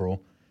you're a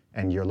liberal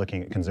and you're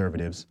looking at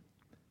conservatives,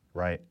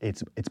 right?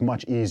 It's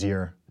much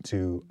easier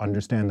to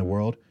understand the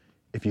world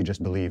if you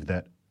just believe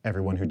that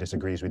everyone who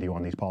disagrees with you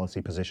on these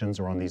policy positions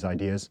or on these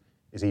ideas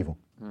is evil,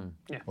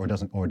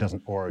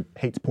 or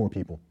hates poor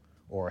people,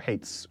 or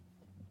hates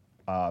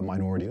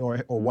minorities, or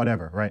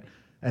whatever, right?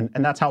 And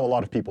that's how a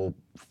lot of people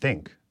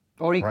think.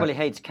 Or equally right?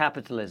 hates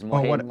capitalism,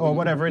 or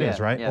whatever it is,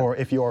 right? Yeah. Or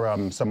if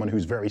you're someone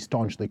who's very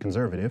staunchly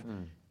conservative,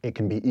 it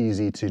can be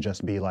easy to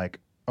just be like,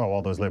 oh,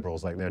 all those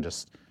liberals, like they're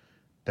just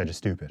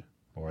stupid,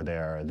 or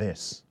they're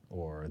this,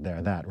 or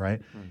they're that,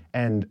 right?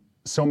 And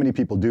so many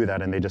people do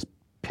that, and they just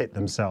pit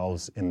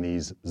themselves in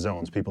these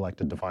zones. People like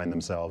to define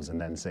themselves and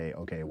then say,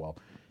 okay, well,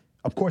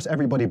 of course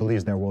everybody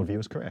believes their worldview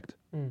is correct,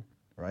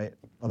 right?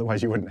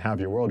 Otherwise you wouldn't have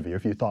your worldview.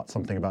 If you thought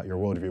something about your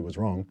worldview was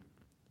wrong,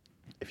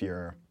 if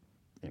you're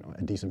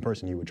a decent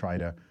person, you would try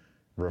to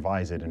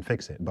revise it and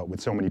fix it. But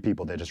with so many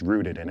people, they're just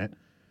rooted in it,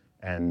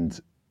 and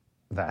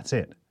that's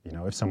it. You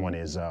know, if someone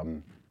is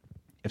an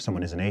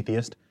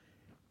atheist,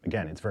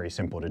 again, it's very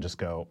simple to just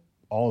go,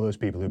 all those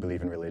people who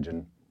believe in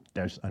religion,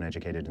 they're just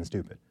uneducated and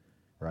stupid.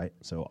 Right?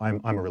 So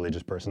I'm a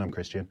religious person, I'm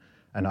Christian,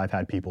 and I've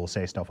had people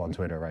say stuff on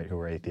Twitter, right, who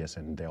are atheists,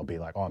 and they'll be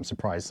like, oh, I'm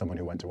surprised someone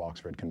who went to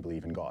Oxford can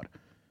believe in God.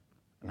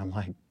 And I'm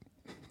like,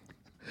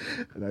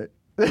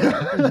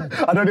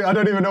 I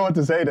don't even know what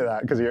to say to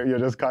that, because you're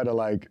just kind of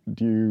like,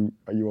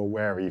 are you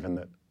aware even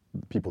that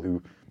people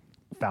who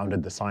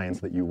founded the science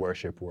that you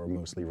worship were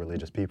mostly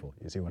religious people?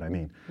 You see what I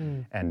mean?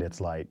 And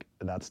it's like,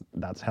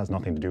 that has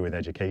nothing to do with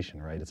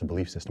education, right? It's a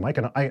belief system.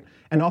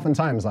 And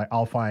oftentimes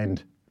I'll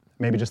find,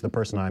 maybe just the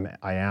person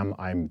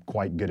I'm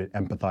quite good at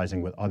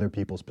empathizing with other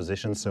people's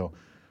positions. So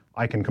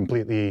I can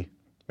maybe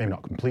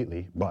not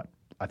completely, but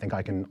I think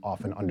I can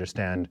often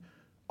understand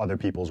other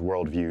people's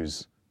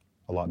worldviews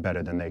a lot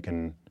better than they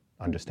can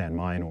understand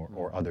mine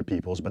or other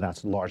people's. But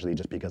that's largely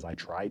just because I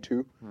try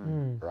to,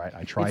 right?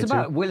 I try to. It's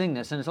about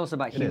willingness, and it's also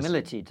about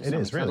humility to some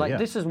extent. Really, like, yeah.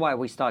 This is why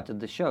we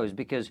started the shows,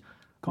 because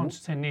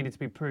Constantine needed to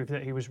be proved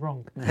that he was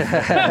wrong.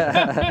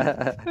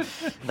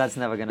 That's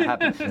never going to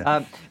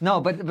happen. No,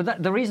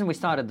 but the reason we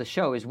started the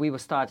show is we were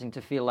starting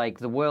to feel like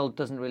the world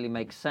doesn't really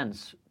make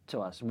sense to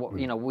us.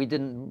 We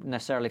didn't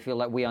necessarily feel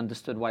like we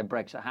understood why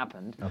Brexit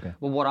happened. Okay.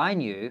 Well, what I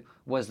knew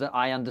was that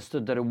I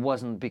understood that it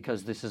wasn't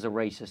because this is a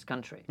racist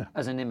country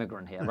as an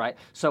immigrant here, right?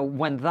 So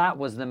when that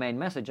was the main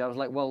message, I was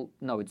like, well,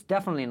 no, it's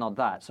definitely not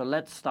that. So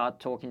let's start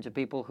talking to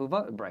people who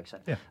voted Brexit.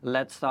 Yeah.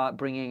 Let's start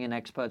bringing in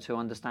experts who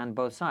understand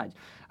both sides.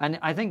 And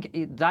I think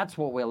that's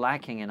what we're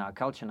lacking in our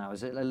culture now,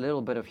 is a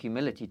little bit of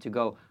humility to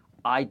go,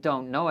 I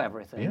don't know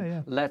everything.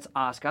 Yeah. Let's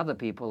ask other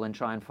people and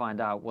try and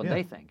find out what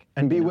they think.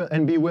 And be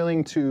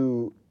willing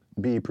to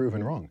be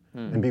proven wrong,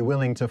 and be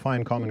willing to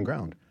find common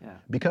ground. Yeah.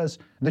 Because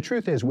the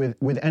truth is,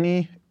 with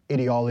any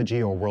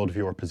ideology or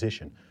worldview or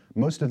position,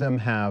 most of them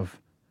have,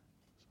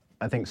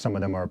 I think some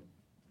of them are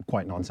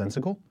quite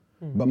nonsensical,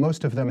 but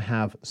most of them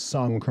have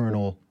some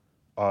kernel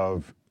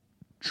of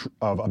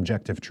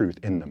objective truth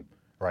in them,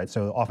 right?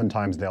 So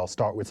oftentimes they'll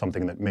start with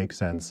something that makes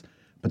sense,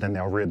 but then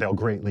they'll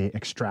greatly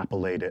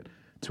extrapolate it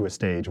to a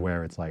stage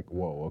where it's like,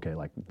 whoa, okay,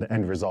 like the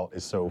end result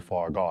is so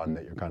far gone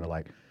that you're kind of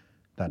like,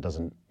 that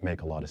doesn't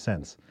make a lot of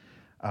sense.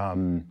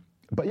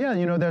 But yeah,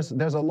 there's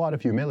a lot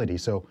of humility.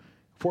 So,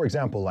 for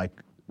example,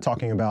 like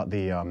talking about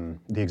the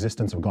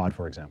existence of God,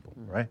 for example,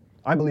 right?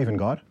 I believe in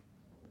God,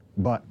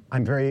 but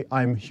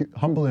I'm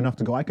humble enough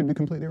to go, I could be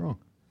completely wrong,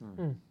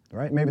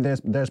 right? Maybe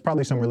there's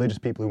probably some religious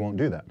people who won't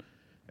do that,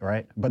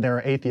 right? But there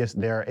are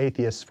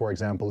atheists, for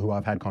example, who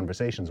I've had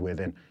conversations with,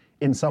 and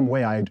in some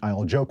way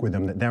I'll joke with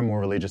them that they're more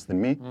religious than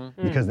me,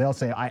 because they'll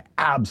say, I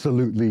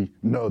absolutely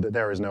know that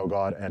there is no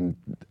God, and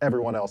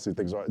everyone else who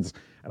thinks,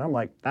 and I'm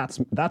like, that's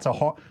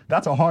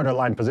a harder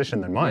line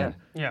position than mine,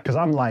 because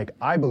I'm like,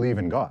 I believe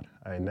in God,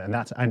 and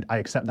I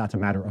accept that's a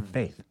matter of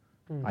faith.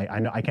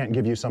 I can't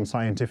give you some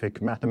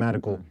scientific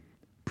mathematical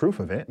proof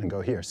of it and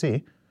go, here,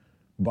 see,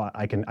 but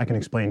I can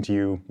explain to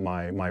you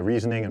my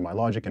reasoning and my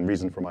logic and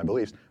reason for my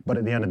beliefs. But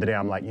at the end of the day,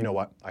 I'm like, you know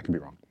what? I could be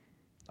wrong.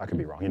 I could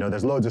be wrong. You know,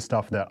 there's loads of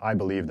stuff that I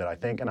believe that I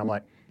think, and I'm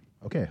like,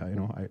 okay,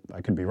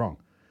 I could be wrong.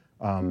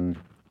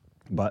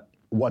 But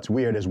what's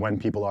weird is when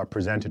people are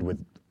presented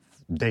with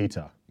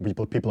data,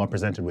 people are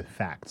presented with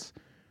facts,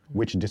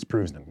 which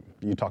disproves them.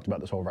 You talked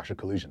about this whole Russia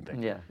collusion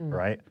thing,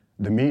 right?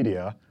 The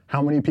media,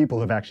 how many people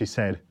have actually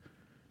said,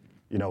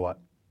 you know what,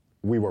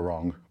 we were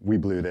wrong, we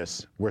blew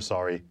this, we're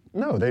sorry.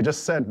 No, they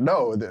just said,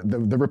 no,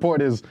 the report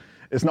is,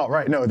 it's not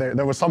right. No,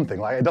 there was something.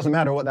 Like, it doesn't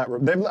matter what that,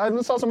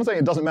 I saw someone saying,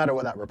 it doesn't matter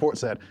what that report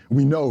said.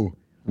 We know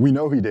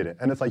he did it.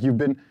 And it's like,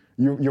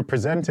 you're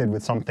presented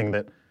with something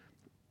that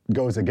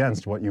goes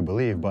against what you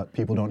believe, but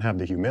people don't have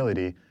the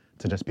humility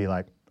to just be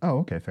like, oh,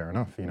 okay, fair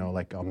enough. You know,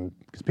 like,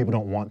 because people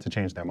don't want to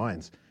change their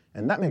minds.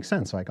 And that makes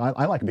sense. Like,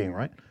 I like being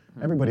right.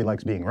 Everybody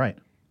likes being right.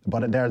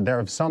 But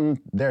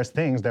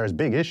there's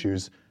big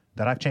issues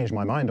that I've changed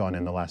my mind on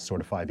in the last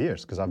sort of 5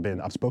 years, because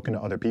I've spoken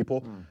to other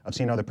people, I've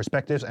seen other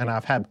perspectives, and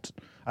I've had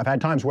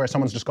times where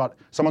someone's got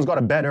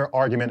a better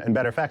argument and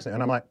better facts,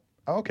 and I'm like,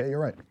 oh, okay, you're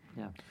right.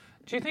 Yeah.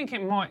 Do you think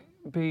it might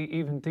be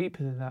even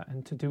deeper than that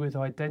and to do with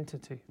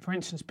identity? For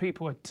instance,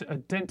 people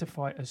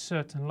identify as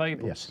certain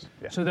labels. Yes.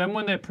 Yeah. So then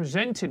when they're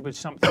presented with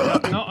something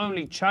that not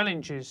only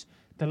challenges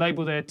the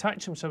label they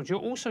attach themselves, you're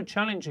also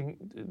challenging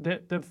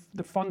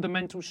the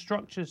fundamental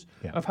structures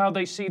of how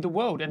they see the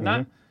world. And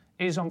that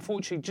is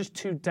unfortunately just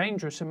too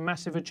dangerous and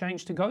massive a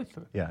change to go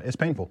through. Yeah, it's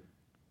painful.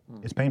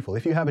 It's painful.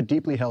 If you have a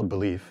deeply held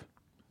belief,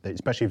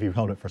 especially if you've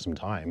held it for some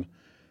time,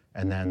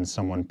 and then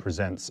someone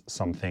presents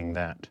something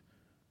that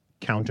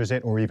counters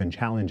it or even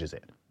challenges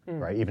it,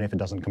 right? Even if it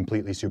doesn't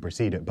completely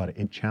supersede it, but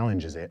it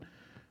challenges it,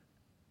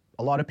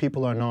 a lot of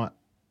people are not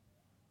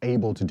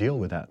able to deal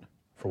with that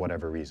for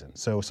whatever reason.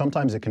 So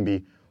sometimes it can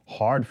be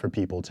hard for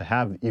people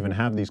to even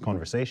have these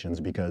conversations,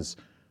 because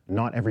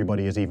not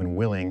everybody is even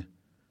willing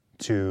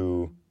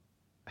to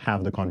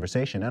have the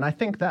conversation. And I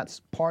think that's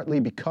partly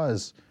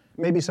because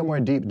maybe somewhere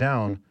deep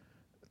down,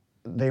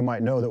 they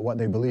might know that what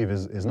they believe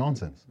is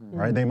nonsense,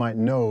 right? They might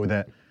know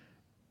that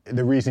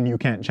the reason you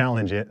can't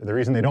challenge it, the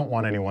reason they don't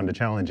want anyone to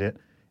challenge it,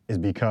 is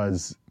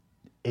because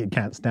it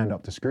can't stand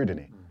up to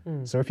scrutiny.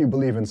 So if you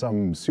believe in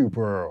some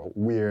super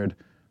weird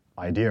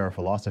idea or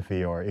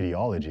philosophy or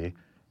ideology,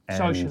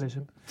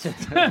 Socialism.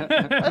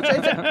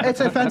 it's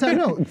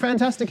a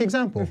fantastic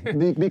example.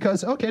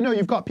 Because,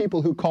 you've got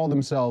people who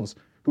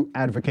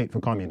advocate for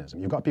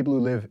communism. You've got people who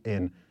live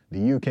in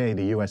the UK,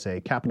 the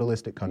USA,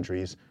 capitalistic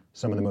countries,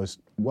 some of the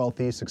most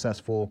wealthy,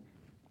 successful,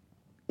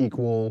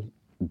 equal,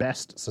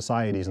 best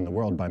societies in the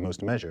world by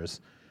most measures,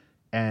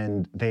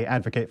 and they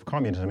advocate for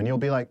communism. And you'll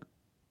be like,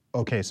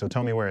 okay, so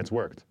tell me where it's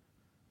worked.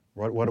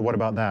 What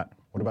about that?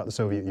 What about the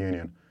Soviet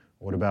Union?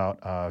 What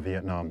about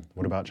Vietnam?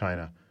 What about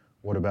China?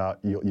 What about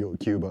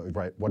Cuba?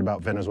 Right? What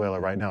about Venezuela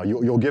right now?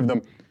 You'll give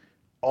them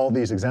all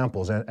these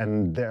examples,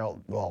 and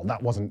that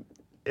wasn't.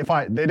 They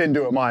didn't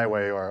do it my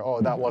way, or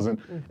it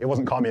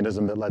wasn't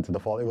communism that led to the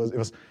fall. It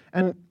was,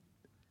 and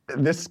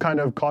this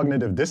kind of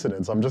cognitive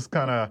dissonance,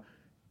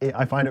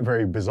 I find it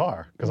very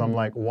bizarre, because I'm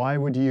like, why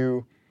would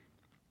you?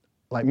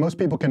 Like, most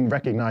people can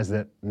recognize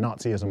that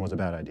Nazism was a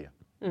bad idea.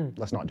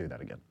 Let's not do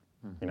that again.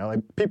 You know,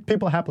 like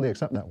people happily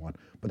accept that one,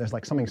 but there's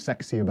like something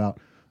sexy about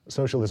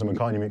socialism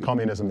and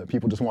communism that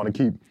people just want to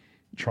keep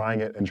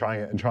trying it and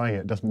trying it and trying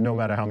it, just no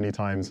matter how many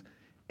times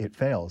it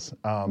fails.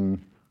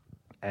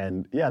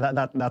 And yeah,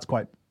 that's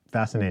quite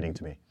fascinating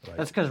to me. Like,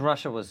 that's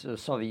because the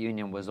Soviet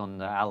Union was on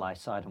the Allied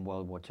side in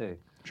World War II.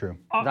 True.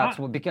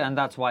 And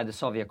that's why the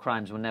Soviet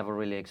crimes were never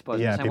really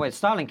exposed. Yeah, the same way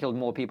Stalin killed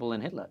more people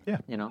than Hitler. Yeah,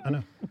 you know. I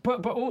know.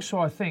 But also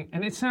I think,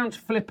 and it sounds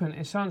flippant,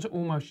 it sounds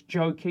almost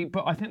jokey,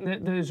 but I think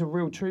that there's a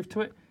real truth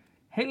to it.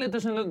 Hitler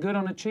doesn't look good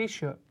on a cheese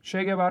shirt.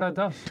 Che Guevara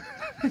does.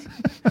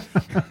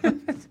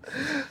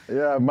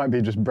 Yeah, it might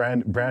be just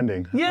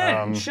branding.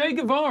 Yeah, Che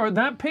Guevara,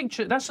 that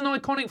picture, that's an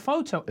iconic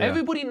photo. Yeah.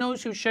 Everybody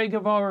knows who Che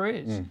Guevara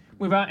is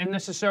without him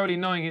necessarily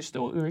knowing his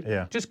story.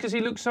 Yeah. Just because he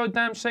looks so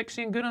damn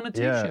sexy and good on a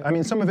t-shirt. Yeah, I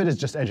mean, some of it is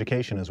just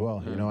education as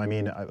well. You know, I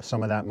mean,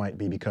 some of that might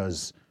be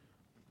because,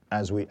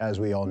 as we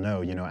all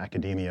know, you know,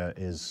 academia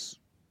is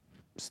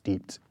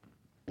steeped.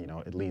 You know,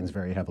 it leans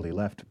very heavily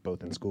left,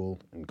 both in school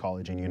and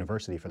college and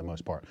university for the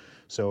most part.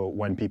 So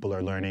when people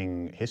are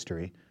learning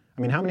history,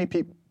 I mean, how many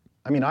people?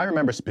 I mean, I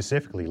remember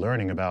specifically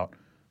learning about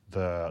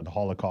the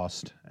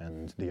Holocaust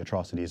and the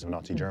atrocities of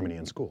Nazi Germany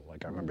in school.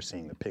 Like, I remember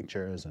seeing the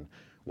pictures and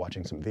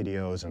watching some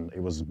videos, and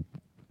it was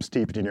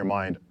steeped in your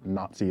mind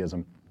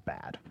Nazism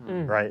bad,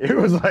 right? It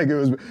was like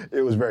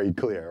it was very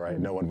clear, right?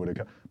 No one would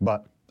have.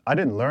 But I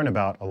didn't learn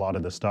about a lot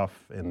of the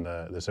stuff in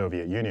the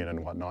Soviet Union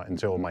and whatnot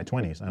until my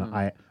 20s, and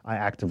I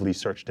actively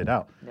searched it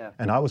out. Yeah.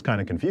 And I was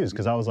kind of confused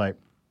because I was like,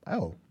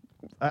 oh,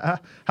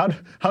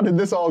 how did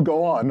this all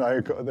go on?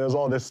 Like, there's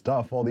all this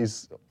stuff, all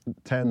these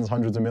tens,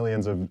 hundreds of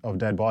millions of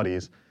dead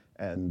bodies,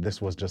 and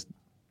this was just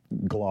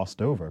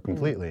glossed over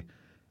completely.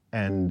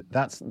 And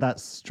that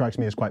strikes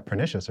me as quite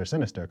pernicious or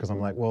sinister, because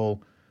I'm like,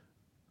 well,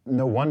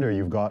 no wonder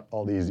you've got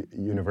all these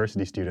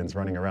university students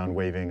running around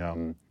waving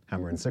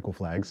hammer and sickle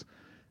flags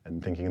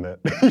and thinking that,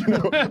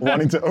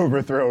 wanting to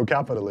overthrow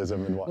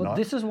capitalism and whatnot. Well,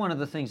 this is one of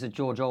the things that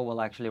George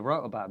Orwell actually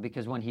wrote about,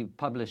 because when he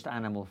published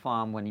Animal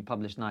Farm, when he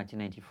published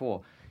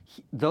 1984,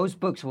 those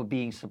books were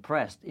being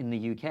suppressed in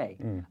the UK.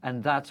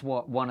 And that's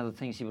one of the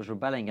things he was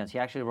rebelling against. He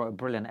actually wrote a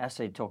brilliant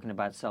essay talking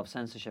about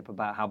self-censorship,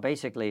 about how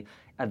basically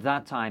at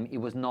that time it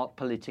was not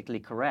politically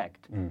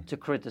correct to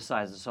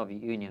criticize the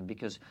Soviet Union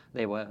because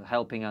they were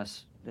helping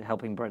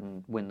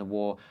Britain win the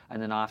war, and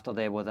then after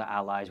they were the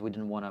allies, we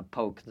didn't want to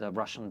poke the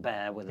Russian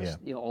bear with this,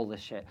 all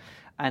this shit.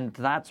 And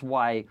that's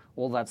why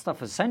all that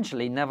stuff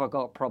essentially never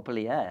got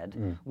properly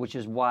aired, which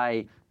is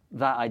why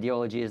that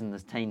ideology isn't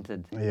as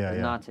tainted as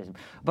Nazism.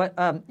 But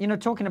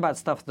talking about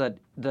stuff that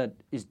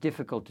is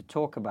difficult to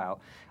talk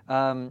about,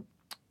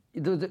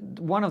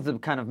 one of the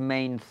kind of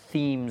main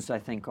themes, I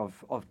think,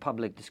 of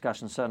public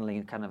discussion,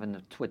 certainly kind of in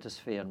the Twitter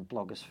sphere and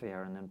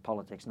blogosphere and in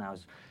politics now,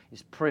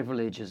 is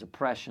privilege, is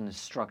oppression, is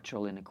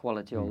structural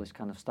inequality, all this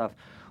kind of stuff.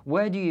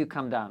 Where do you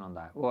come down on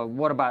that? Or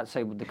what about,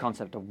 say, the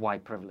concept of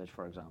white privilege,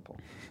 for example?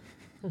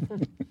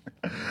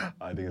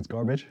 I think it's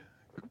garbage,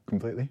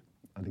 completely.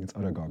 I think it's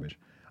utter garbage.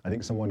 I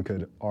think someone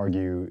could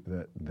argue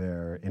that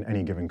in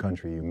any given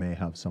country, you may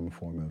have some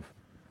form of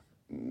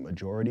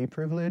majority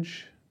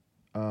privilege.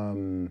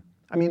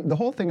 I mean, the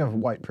whole thing of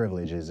white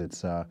privilege is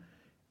it's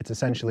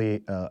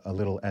essentially a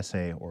little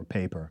essay or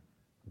paper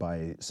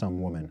by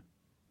some woman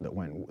that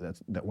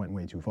went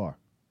way too far,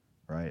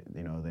 right?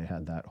 They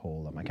had that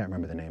whole I can't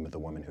remember the name of the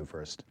woman who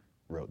first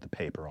wrote the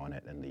paper on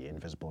it and the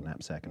invisible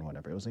knapsack and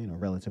whatever. It was a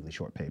relatively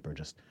short paper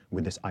just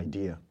with this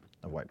idea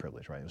of white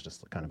privilege, right? It was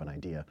just kind of an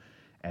idea,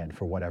 and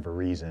for whatever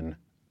reason,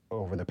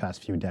 over the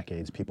past few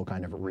decades, people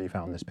kind of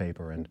refound this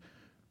paper and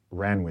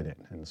ran with it.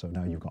 And so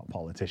now you've got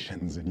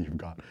politicians and you've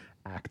got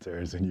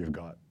actors and you've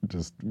got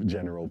just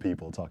general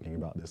people talking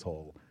about this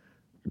whole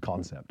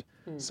concept.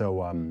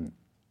 So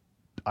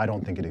I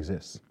don't think it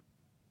exists.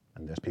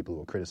 And there's people who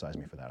will criticize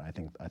me for that. I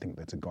think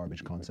that's a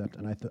garbage concept,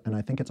 and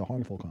I think it's a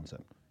harmful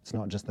concept. It's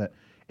not just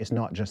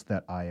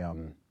that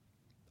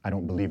I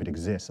don't believe it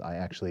exists. I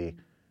actually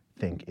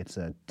think it's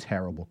a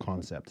terrible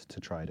concept to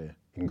try to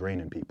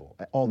ingrain in people.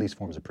 All these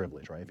forms of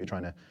privilege, right? If you're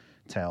trying to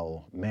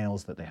tell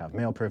males that they have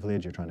male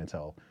privilege, you're trying to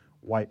tell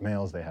white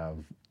males they have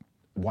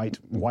white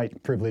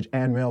privilege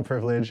and male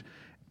privilege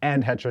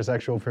and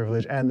heterosexual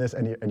privilege and this,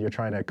 and you're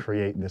trying to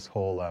create this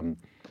whole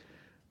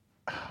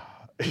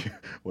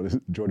what is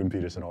it? Jordan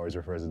Peterson always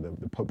refers to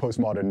the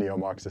postmodern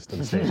neo-Marxist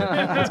station.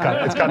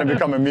 It's kind of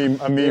become a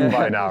meme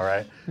by now,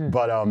 right?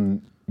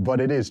 But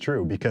it is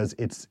true because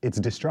it's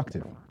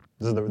destructive.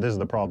 This is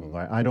the problem,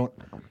 right?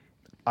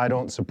 I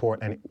don't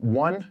support any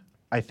one.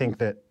 I think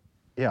that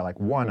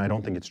I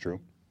don't think it's true.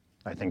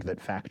 I think that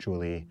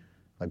factually,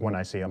 like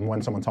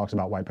when someone talks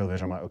about white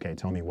privilege, I'm like, okay,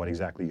 tell me what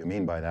exactly you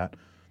mean by that.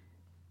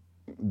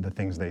 The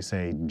things they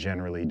say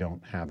generally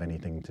don't have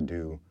anything to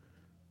do.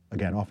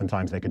 Again,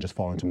 oftentimes they could just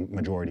fall into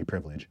majority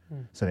privilege.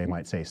 So they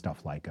might say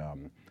stuff like,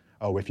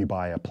 if you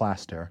buy a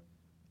plaster,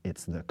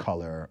 it's the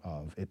color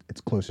of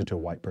it's closer to a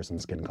white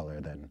person's skin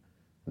color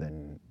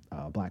than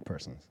a black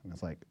person's. And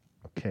it's like,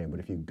 okay, but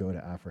if you go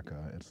to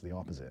Africa, it's the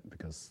opposite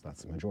because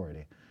that's the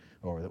majority.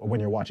 Or when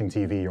you're watching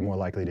TV, you're more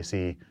likely to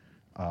see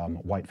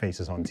white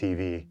faces on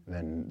TV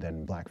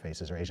than black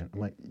faces or Asian. I'm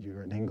like,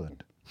 you're in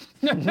England.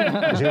 Do you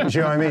know what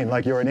I mean?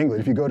 Like, you're in England.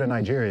 If you go to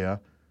Nigeria,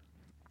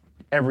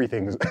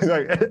 everything's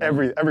like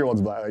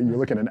everyone's black. Like, you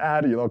look at an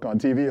ad, you look on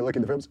TV, you look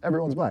at the films,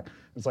 everyone's black.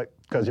 It's like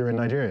because you're in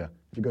Nigeria.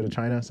 If you go to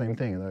China, same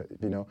thing.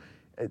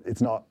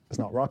 It's not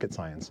rocket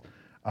science.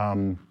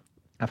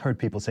 I've heard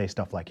people say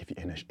stuff like if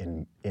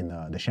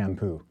the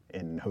shampoo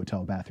in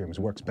hotel bathrooms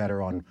works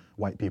better on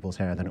white people's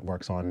hair than it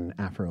works on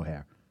Afro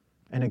hair.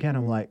 And again,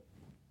 I'm like,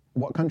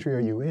 what country are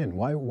you in?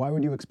 Why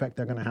would you expect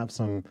they're going to have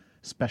some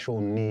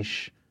special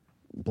niche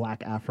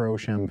black Afro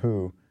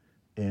shampoo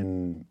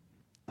in,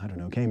 I don't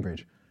know,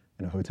 Cambridge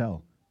in a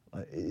hotel?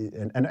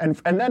 And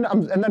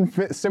then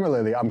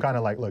similarly, I'm kind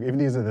of like, look, if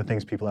these are the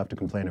things people have to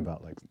complain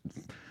about, like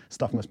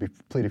stuff must be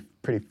pretty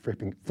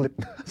freaking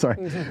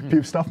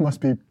stuff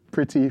must be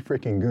pretty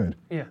freaking good.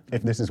 Yeah.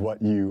 If this is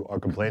what you are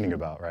complaining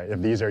about, right?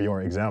 If these are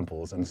your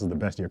examples and this is the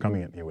best you're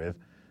coming at me with,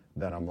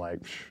 then I'm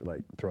like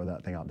throw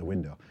that thing out the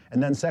window.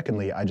 And then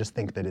secondly, I just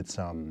think that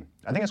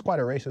I think it's quite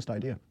a racist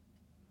idea.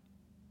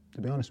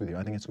 To be honest with you,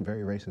 I think it's a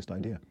very racist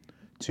idea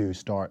to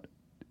start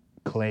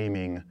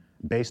claiming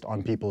based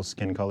on people's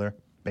skin color,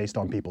 based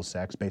on people's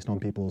sex, based on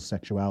people's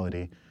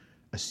sexuality,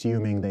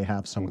 assuming they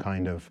have some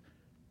kind of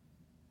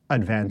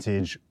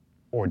advantage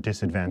or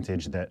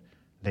disadvantage that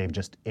they've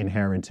just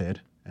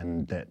inherited,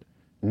 and that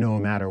no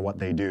matter what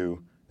they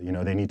do,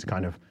 they need to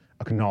kind of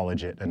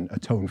acknowledge it and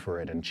atone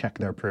for it and check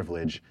their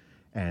privilege,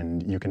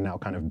 and you can now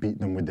kind of beat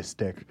them with the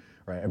stick,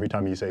 right? Every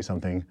time you say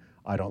something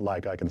I don't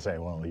like, I can say,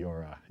 well,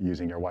 you're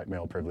using your white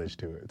male privilege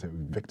to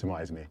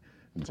victimize me.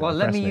 Well,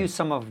 let me use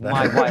some of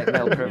my white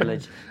male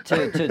privilege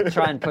to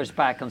try and push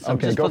back on some,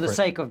 just for the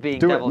sake of being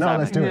devil's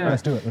advocate.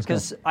 Let's do it.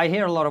 Because I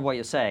hear a lot of what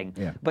you're saying,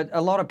 but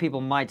a lot of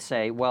people might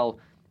say, well,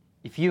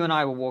 if you and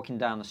I were walking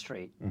down the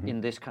street in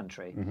this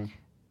country,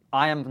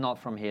 I am not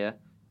from here,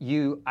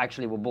 you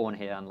actually were born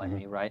here, unlike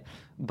me, right?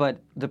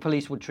 But the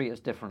police would treat us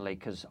differently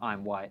because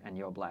I'm white and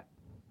you're black.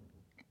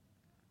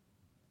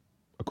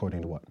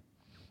 According to what?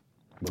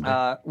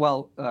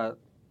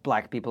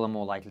 Black people are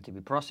more likely to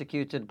be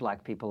prosecuted.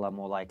 Black people are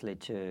more likely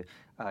to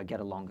get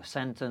a longer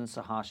sentence,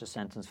 a harsher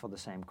sentence for the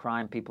same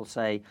crime. People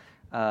say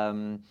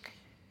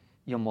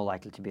you're more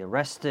likely to be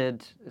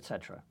arrested,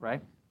 etc.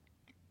 Right?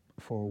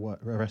 For what?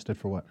 Arrested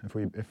for what?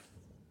 If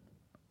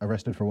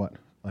arrested for what?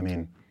 I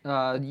mean,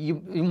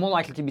 you're more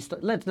likely to be.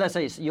 Let's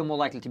say you're more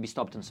likely to be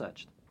stopped and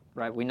searched.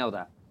 Right? We know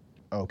that.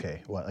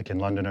 Okay. What? Like in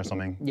London or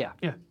something? Yeah.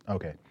 Yeah.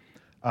 Okay.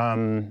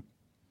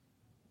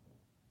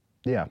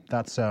 Yeah.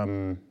 That's.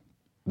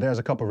 There's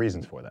a couple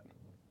reasons for that.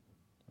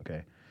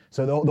 Okay,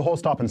 so the whole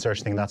stop and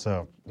search thing, that's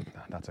a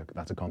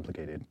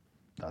complicated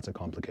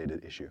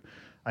issue.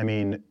 I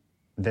mean,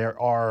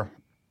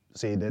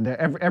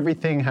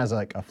 everything has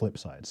like a flip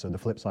side. So the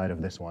flip side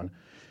of this one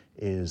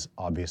is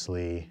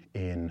obviously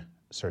in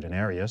certain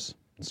areas,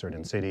 in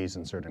certain cities,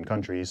 in certain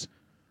countries,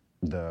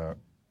 the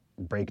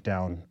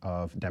breakdown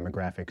of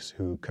demographics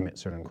who commit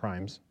certain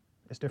crimes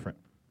is different.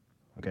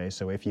 Okay,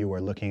 so if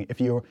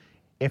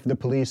the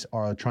police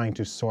are trying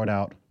to sort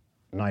out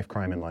knife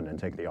crime in London,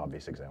 take the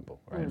obvious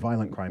example, right?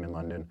 Violent crime in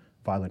London,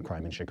 violent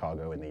crime in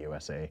Chicago in the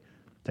USA,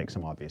 take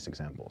some obvious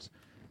examples.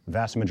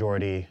 Vast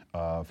majority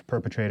of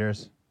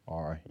perpetrators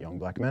are young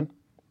black men.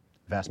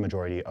 Vast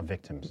majority of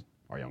victims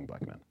are young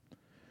black men.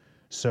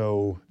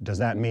 So does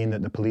that mean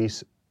that the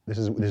police, this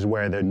is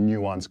where the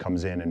nuance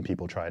comes in and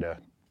people try to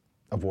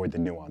avoid the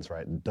nuance,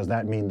 right? Does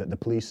that mean that the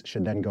police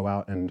should then go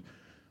out and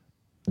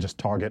just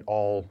target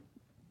all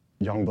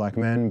young black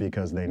men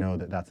because they know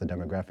that that's the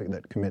demographic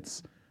that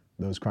commits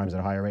those crimes at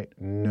a higher rate?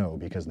 No,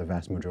 because the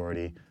vast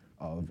majority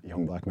of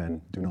young black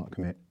men do not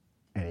commit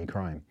any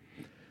crime.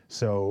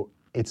 So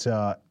it's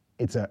a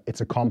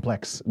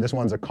complex. This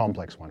one's a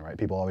complex one, right?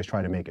 People always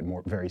try to make it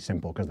very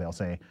simple because they'll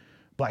say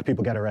black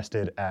people get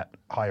arrested at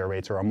higher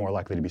rates or are more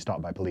likely to be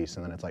stopped by police,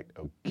 and then it's like,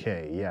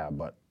 okay, yeah,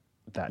 but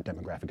that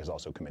demographic is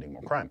also committing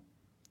more crime.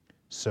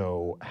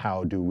 So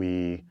how do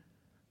we?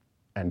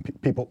 And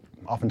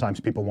oftentimes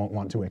people won't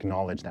want to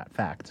acknowledge that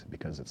fact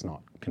because it's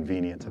not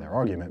convenient to their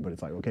argument, but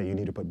it's like, okay, you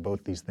need to put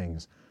both these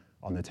things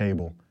on the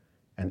table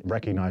and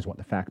recognize what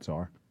the facts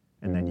are,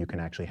 and then you can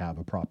actually have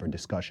a proper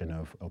discussion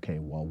of, okay,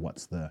 well,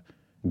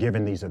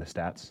 given these are the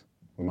stats,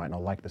 we might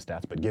not like the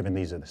stats, but given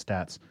these are the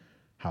stats,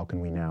 how can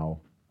we now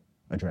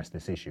address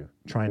this issue?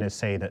 Trying to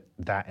say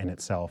that in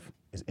itself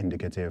is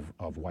indicative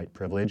of white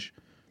privilege,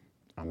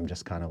 I'm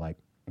just kind of like,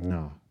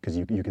 no, because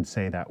you could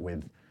say that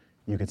with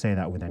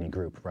any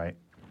group, right?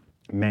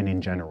 Men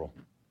in general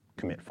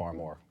commit far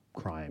more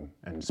crime,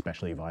 and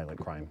especially violent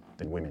crime,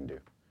 than women do.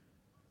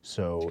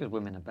 So it's because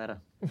women are better.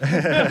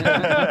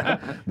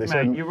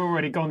 Mate, you've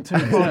already gone too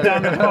far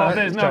down the path.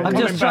 There's no I'm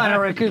just trying to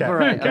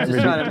recuperate. I'm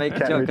just trying to make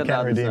a joke of that.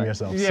 Can't redeem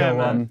yourself.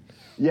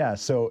 Yeah,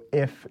 so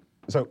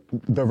so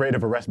the rate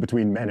of arrest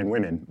between men and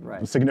women,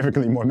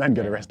 significantly more men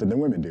get arrested than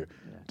women do.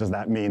 Yeah. Does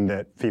that mean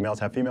that females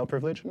have female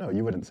privilege? No,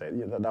 you wouldn't say.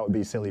 That would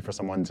be silly for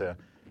someone to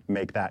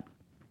make that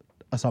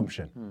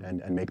assumption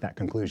and make that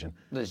conclusion.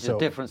 There's just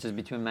differences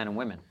between men and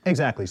women.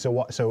 Exactly.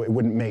 So it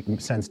wouldn't make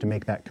sense to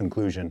make that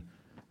conclusion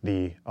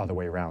the other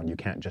way around. You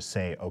can't just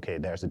say, okay,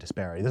 there's a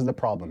disparity. This is the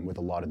problem with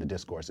a lot of the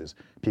discourses.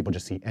 People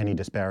just see any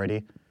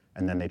disparity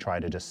and then they try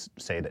to just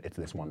say that it's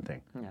this one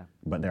thing. Yeah.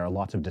 But there are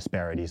lots of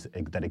disparities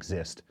that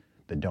exist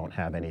that don't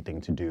have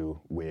anything to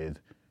do with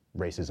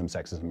racism,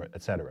 sexism,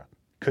 etc.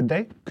 Could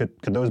they?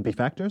 Could those be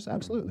factors?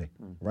 Absolutely.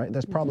 Right?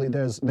 There's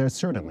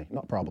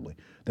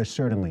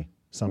certainly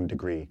some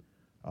degree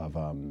of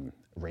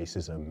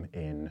racism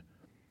in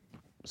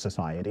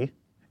society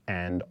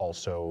and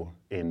also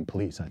in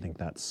police. I think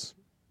that's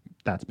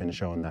been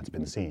shown, that's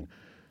been seen.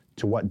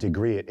 To what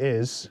degree it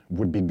is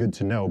would be good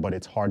to know, but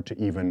it's hard to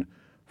even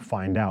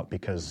find out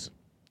because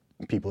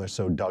people are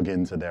so dug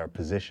into their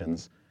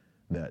positions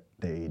that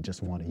they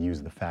just want to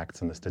use the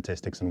facts and the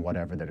statistics and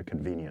whatever that are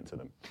convenient to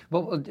them.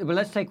 Well,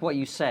 let's take what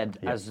you said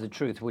as the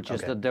truth, which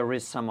is that there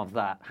is some of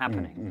that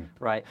happening,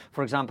 right?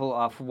 For example,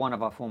 one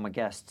of our former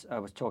guests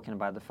was talking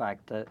about the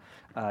fact that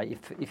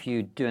if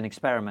you do an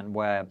experiment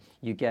where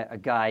you get a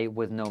guy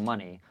with no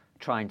money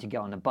trying to get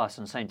on a bus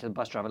and saying to the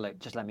bus driver, look,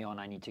 just let me on,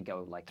 I need to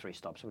go like 3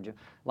 stops, would you?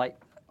 Like,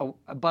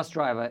 a bus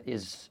driver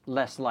is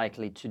less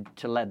likely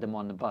to let them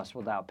on the bus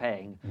without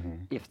paying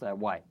if they're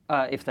white.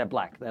 If they're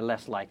black, they're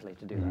less likely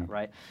to do that,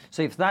 right?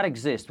 So if that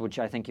exists, which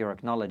I think you're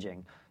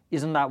acknowledging,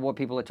 isn't that what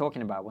people are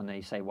talking about when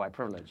they say white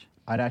privilege?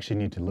 I'd actually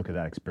need to look at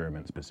that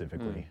experiment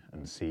specifically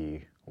and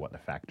see what the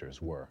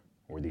factors were.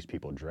 Were these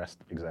people dressed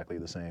exactly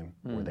the same?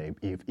 Were they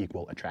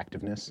equal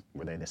attractiveness?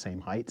 Were they the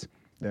same height?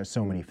 There's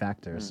so many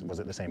factors. Was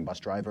it the same bus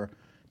driver?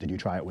 Did you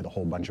try it with a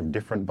whole bunch of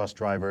different bus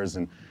drivers?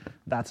 And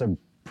that's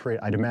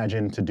I'd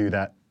imagine to do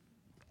that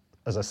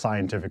as a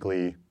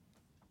scientifically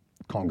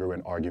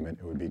congruent argument,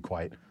 it would be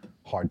quite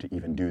hard to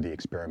even do the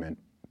experiment,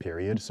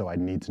 period. So I'd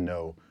need to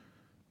know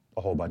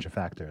a whole bunch of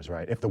factors,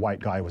 right? If the white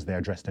guy was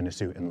there dressed in a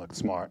suit and looked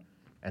smart,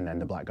 and then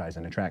the black guy's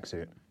in a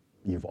tracksuit,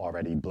 you've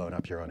already blown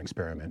up your own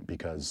experiment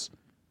because,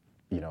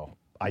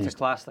 It's a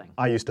class thing.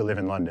 I used to live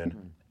in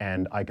London,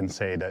 and I can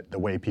say that the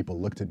way people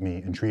looked at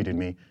me and treated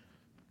me,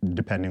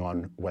 depending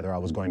on whether I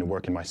was going to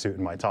work in my suit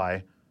and my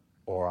tie,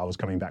 or I was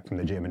coming back from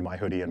the gym in my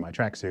hoodie and my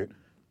tracksuit,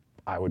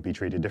 I would be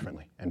treated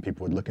differently, and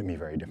people would look at me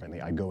very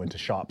differently. I'd go into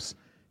shops,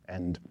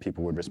 and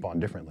people would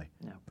respond differently.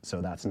 Yeah.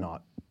 So that's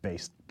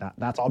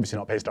obviously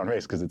not based on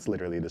race, because it's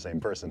literally the same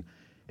person.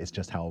 It's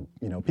just how,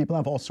 people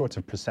have all sorts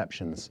of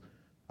perceptions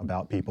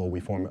about people. We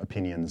form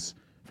opinions,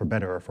 for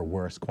better or for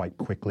worse, quite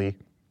quickly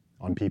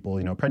on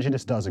people.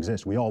 Prejudice does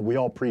exist. We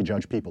all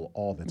prejudge people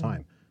all the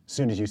time. As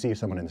soon as you see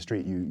someone in the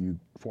street, you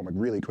form a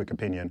really quick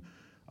opinion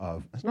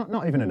of, it's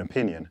not even an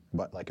opinion,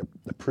 but like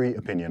a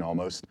pre-opinion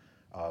almost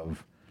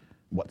of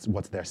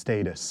what's their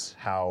status,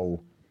 how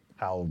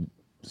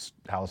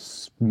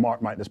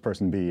smart might this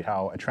person be,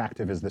 how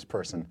attractive is this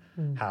person,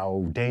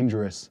 how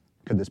dangerous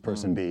could this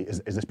person be,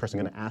 is this person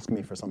going to ask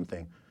me for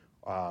something,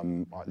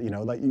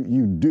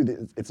 you do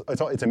this,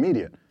 it's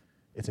immediate.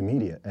 It's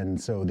immediate, and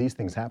so these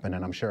things happen,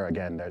 and I'm sure,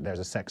 again, there's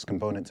a sex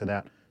component to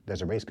that,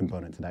 there's a race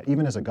component to that,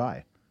 even as a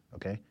guy,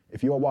 okay?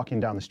 If you are walking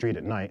down the street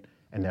at night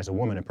and there's a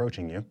woman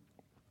approaching you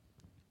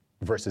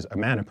versus a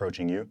man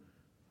approaching you,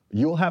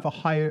 you'll have a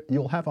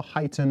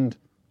heightened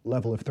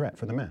level of threat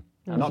for the man.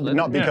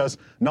 Not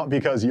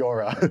because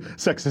you're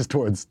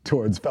sexist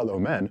towards fellow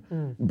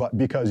men, but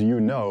because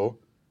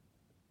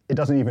it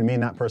doesn't even mean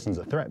that person's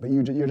a threat, but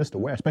you're just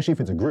aware, especially if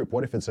it's a group.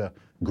 What if it's a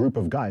group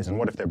of guys, and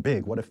what if they're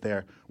big? What if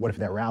they're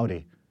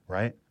rowdy,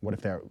 right? What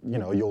if they're,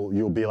 you'll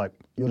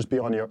just be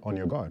on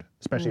your guard,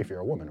 especially if you're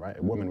a woman, right?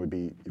 A woman would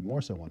be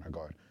more so on her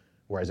guard.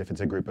 Whereas if it's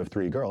a group of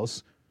 3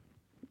 girls,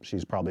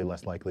 she's probably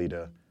less likely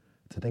to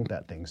think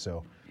that thing.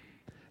 So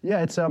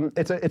yeah, it's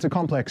a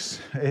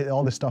complex,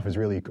 all this stuff is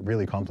really,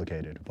 really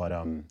complicated, but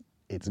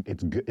it's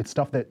good, it's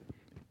stuff that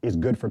is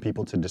good for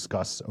people to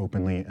discuss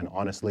openly and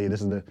honestly.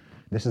 This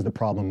is the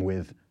problem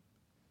with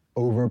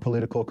over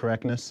political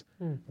correctness,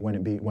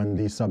 when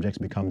these subjects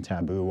become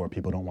taboo or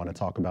people don't want to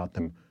talk about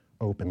them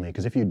openly.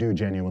 Because if you do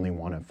genuinely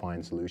want to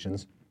find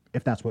solutions,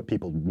 if that's what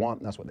people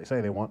want, that's what they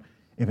say they want,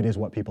 if it is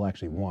what people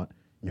actually want,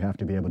 you have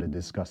to be able to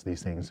discuss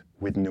these things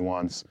with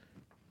nuance,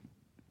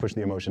 push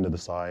the emotion to the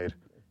side,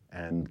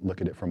 and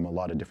look at it from a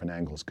lot of different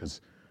angles.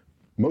 Because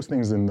most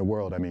things in the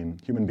world,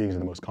 human beings are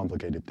the most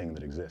complicated thing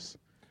that exists,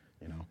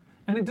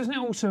 And it doesn't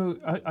also,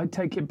 I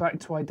take it back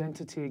to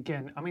identity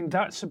again.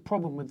 That's a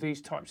problem with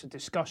these types of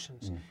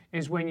discussions,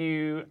 is when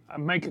you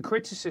make a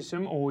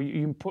criticism or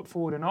you put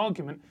forward an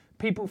argument,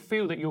 people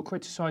feel that you're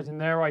criticizing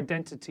their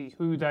identity,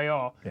 who they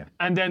are,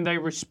 and then they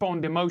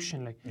respond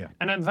emotionally. Yeah.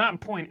 And at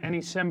that point,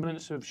 any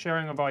semblance of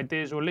sharing of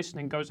ideas or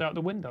listening goes out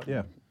the window.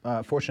 Yeah.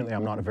 Fortunately,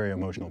 I'm not a very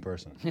emotional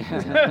person.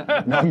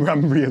 No,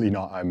 I'm really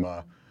not.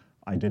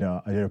 I did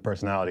a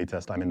personality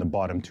test. I'm in the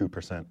bottom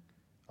 2%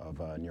 of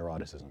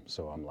neuroticism.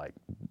 So I'm like,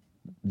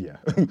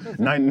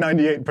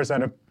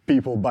 98% of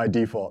people by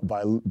default,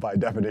 by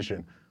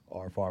definition,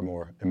 are far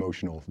more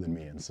emotional than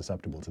me and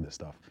susceptible to this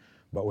stuff.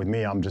 But with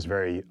me, I'm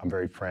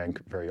very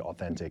frank, very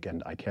authentic,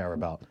 and I care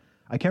about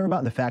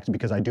the facts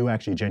because I do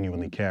actually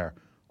genuinely care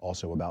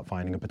also about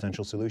finding a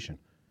potential solution.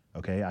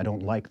 Okay, I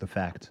don't like the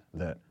fact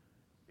that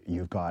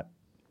you've got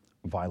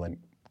violent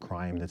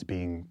crime that's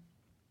being,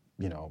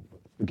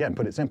 again,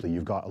 put it simply,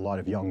 you've got a lot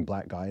of young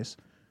black guys,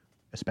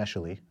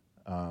 especially,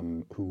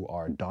 who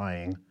are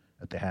dying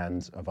at the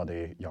hands of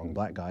other young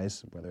black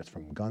guys, whether it's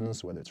from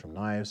guns, whether it's from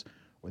knives,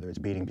 whether it's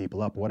beating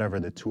people up, whatever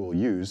the tool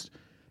used.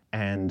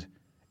 And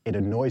it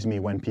annoys me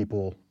when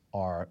people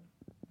are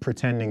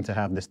pretending to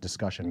have this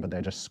discussion, but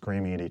they're just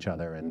screaming at each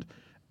other and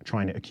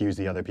trying to accuse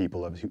the other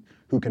people of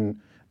who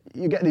can.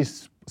 You get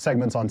these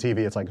segments on TV,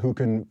 it's like, who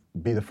can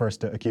be the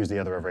first to accuse the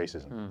other of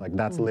racism? Like,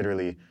 that's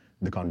literally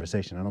the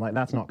conversation. And I'm like,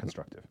 that's not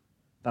constructive.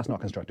 That's not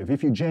constructive.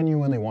 If you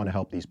genuinely want to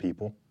help these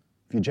people,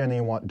 if you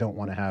genuinely don't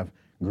want to have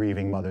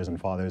grieving mothers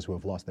and fathers who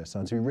have lost their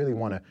sons, if you really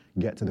want to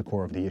get to the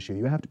core of the issue,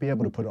 you have to be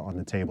able to put it on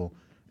the table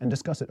and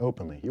discuss it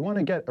openly. You want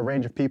to get a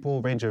range of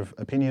people, range of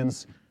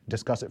opinions,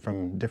 discuss it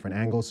from different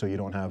angles so you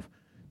don't have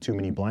too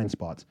many blind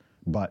spots.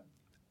 But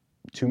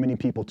too many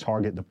people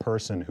target the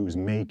person who's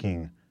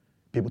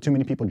too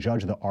many people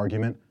judge the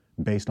argument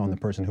based on the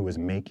person who is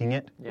making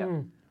it,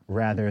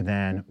 rather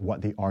than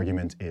what the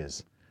argument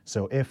is.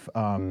 So if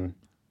a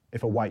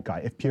white guy,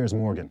 if Piers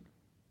Morgan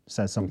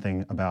says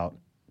something about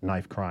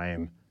knife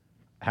crime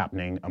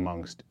happening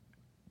amongst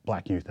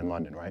black youth in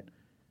London, right?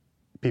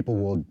 People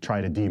will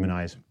try to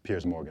demonize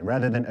Piers Morgan.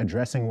 Rather than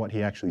addressing what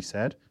he actually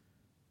said,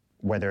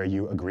 whether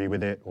you agree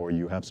with it or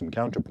you have some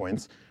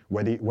counterpoints,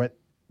 what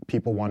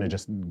people want to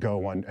just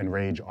go on and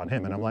rage on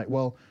him. And I'm like,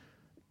 well,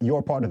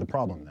 you're part of the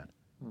problem then.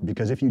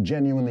 Because if you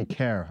genuinely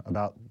care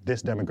about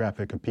this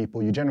demographic of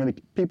people,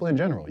 people in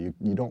general,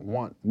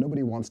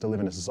 nobody wants to live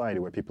in a society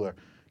where people are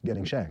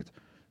getting shanked.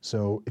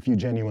 So if you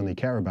genuinely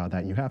care about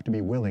that, you have to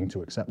be willing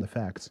to accept the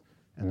facts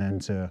and then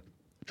to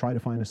try to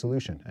find a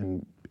solution.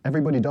 And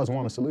everybody does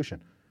want a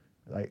solution.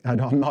 Like,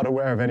 I'm not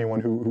aware of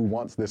anyone who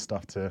wants this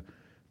stuff to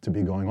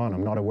be going on.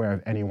 I'm not aware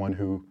of anyone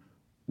who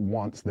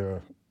wants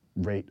the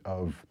rate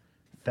of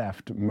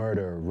theft,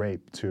 murder,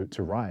 rape to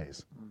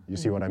rise. You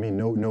see what I mean?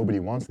 Nobody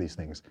wants these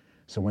things.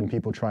 So when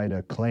people try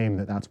to claim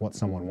that that's what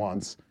someone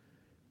wants,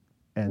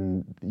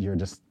 and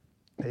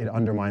it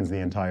undermines the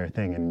entire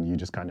thing, and you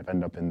just kind of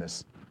end up in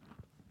this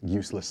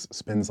useless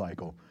spin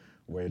cycle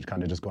where it's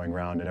kind of just going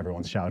around and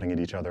everyone's shouting at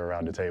each other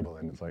around a table,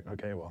 and it's like,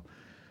 okay, well,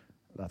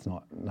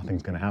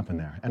 nothing's going to happen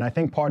there. And I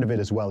think part of it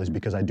as well is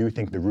because I do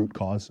think the root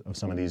cause of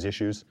some of these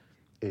issues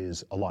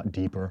is a lot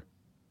deeper.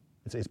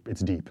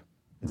 It's deep.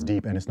 It's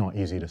deep, and it's not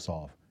easy to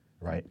solve,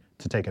 right?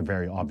 To take a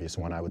very obvious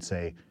one, I would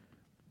say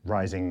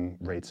rising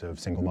rates of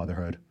single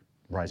motherhood,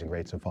 rising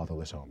rates of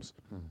fatherless homes.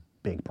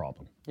 Big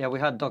problem. Yeah, we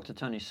had Dr.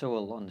 Tony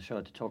Sewell on the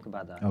show to talk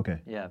about that. Okay.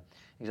 Yeah,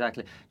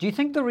 exactly. Do you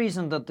think the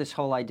reason that this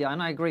whole idea,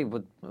 and I agree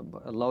with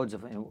loads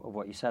of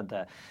what you said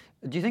there,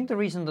 do you think the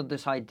reason that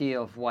this idea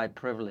of white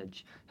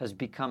privilege has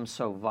become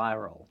so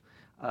viral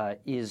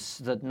is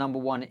that, number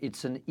one,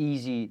 it's an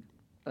easy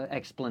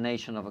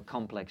explanation of a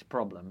complex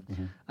problem,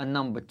 and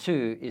number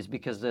two is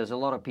because there's a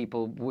lot of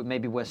people,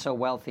 maybe we're so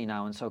wealthy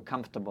now and so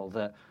comfortable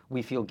that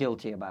we feel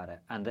guilty about it,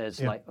 and there's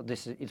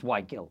it's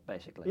white guilt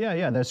basically.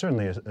 Yeah, there's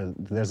certainly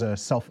there's a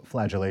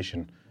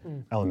self-flagellation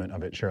element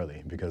of it,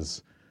 surely,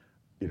 because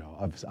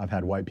I've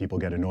had white people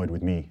get annoyed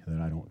with me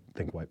that I don't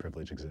think white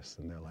privilege exists,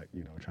 and they're like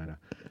trying to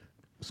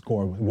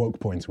score woke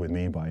points with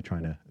me by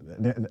trying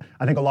to.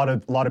 I think a lot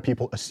of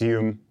people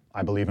assume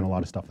I believe in a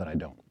lot of stuff that I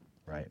don't,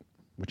 right?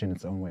 Which in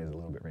its own way is a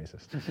little bit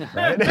racist,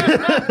 right?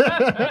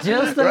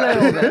 Just a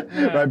little bit.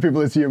 Yeah. Right?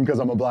 People assume because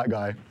I'm a black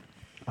guy,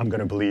 I'm going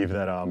to believe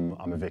that I'm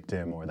a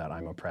victim or that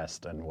I'm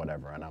oppressed and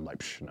whatever. And I'm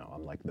like, no,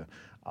 I'm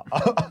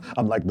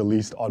like the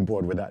least on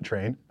board with that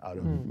train out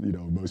of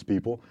most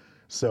people.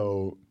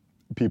 So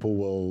people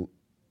will,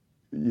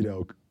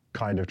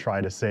 kind of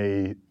try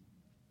to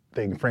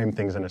frame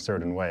things in a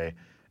certain way,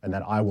 and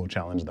then I will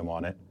challenge them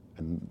on it,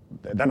 and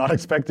they're not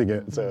expecting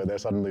it, so they're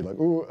suddenly like,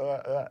 ooh,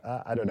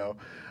 I don't know.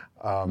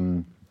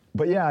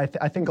 But yeah,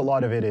 I think a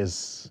lot of it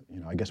is,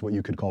 I guess what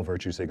you could call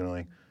virtue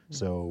signaling.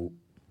 So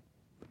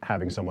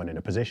having someone in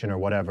a position or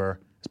whatever,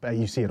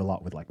 you see it a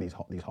lot with like these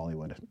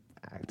Hollywood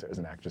actors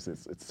and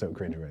actresses. It's so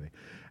cringeworthy,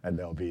 and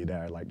they'll be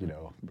there like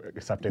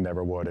accepting their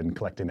reward and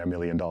collecting their $1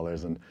 million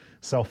and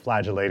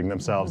self-flagellating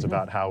themselves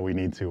about how we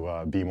need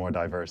to be more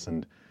diverse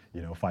and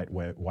fight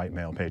white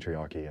male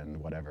patriarchy and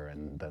whatever,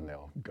 and then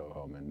they'll go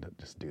home and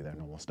just do their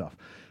normal stuff.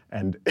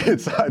 And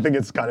I think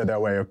it's kind of their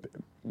way of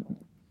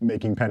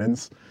making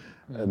penance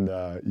and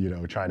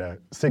trying to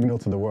signal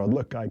to the world,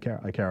 look, I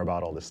care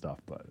about all this stuff,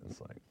 but it's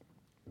like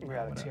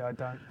reality, I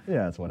don't.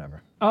 Yeah, it's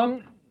whatever.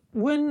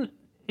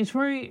 It's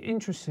very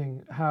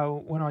interesting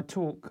how when I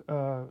talk,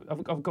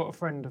 I've got a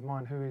friend of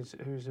mine who's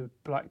a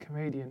black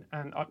comedian,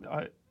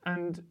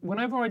 and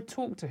whenever I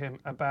talk to him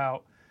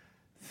about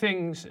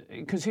things,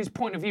 because his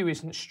point of view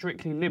isn't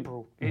strictly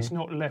liberal, it's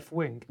not left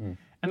wing,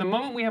 and the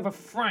moment we have a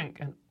frank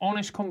and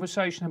honest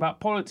conversation about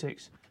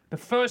politics, the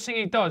first thing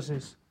he does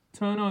is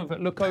turn over,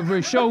 look over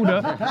his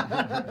shoulder,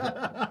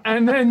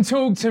 and then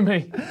talk to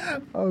me.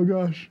 Oh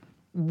gosh.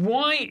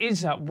 Why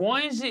is that?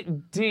 Why is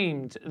it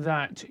deemed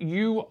that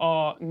you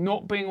are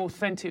not being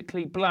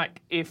authentically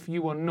black if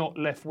you are not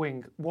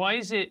left-wing? Why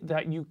is it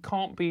that you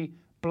can't be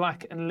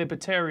black and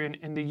libertarian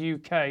in the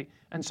UK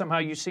and somehow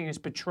you're seen as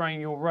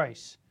betraying your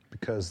race?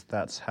 Because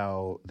that's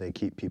how they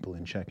keep people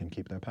in check and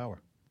keep their power.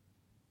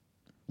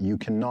 You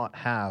cannot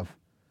have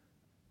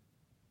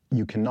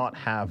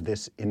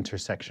this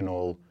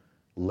intersectional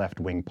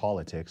left-wing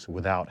politics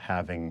without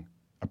having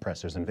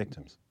oppressors and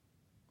victims.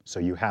 So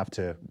you have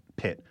to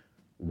pit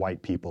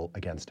white people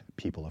against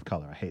people of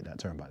color. I hate that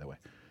term, by the way.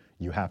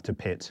 You have to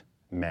pit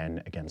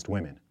men against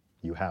women.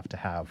 You have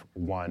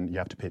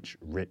to pitch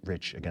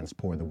rich against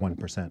poor, the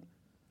 1%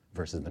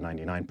 versus the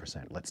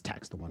 99%. Let's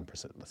tax the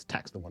 1%. Let's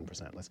tax the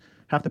 1%.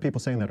 Half the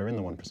people saying that are in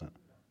the 1%,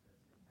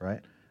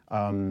 right?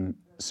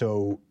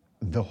 So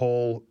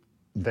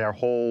their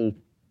whole,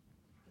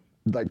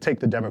 like, take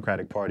the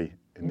Democratic Party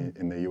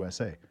in the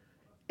USA.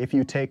 If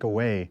you take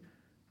away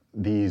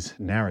these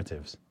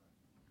narratives,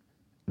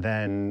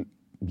 then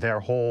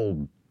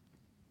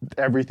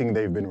everything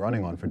they've been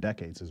running on for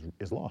decades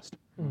is lost,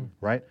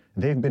 right?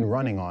 They've been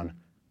running on,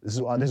 this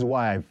is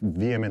why I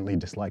vehemently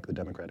dislike the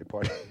Democratic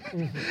Party,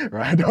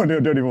 right? I don't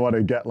even want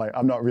to get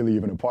I'm not really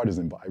even a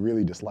partisan, but I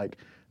really dislike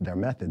their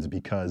methods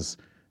because,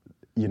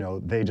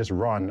 they just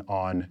run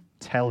on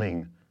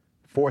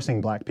forcing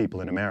black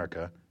people in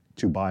America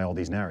to buy all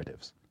these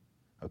narratives.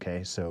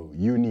 Okay, so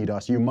you need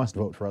us, you must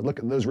vote for us. Look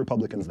at those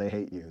Republicans, they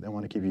hate you. They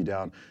want to keep you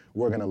down.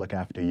 We're going to look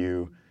after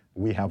you.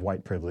 we have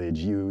white privilege,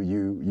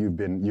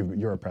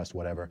 you're oppressed,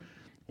 whatever.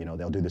 You know,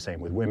 they'll do the same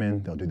with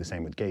women, they'll do the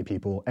same with gay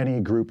people, any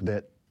group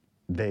that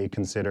they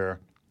consider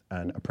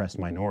an oppressed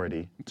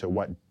minority, to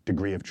what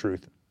degree of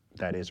truth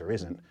that is or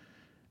isn't.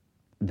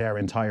 Their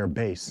entire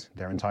base,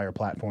 their entire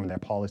platform, their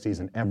policies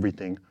and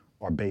everything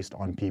are based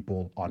on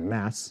people en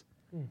masse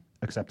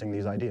accepting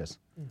these ideas.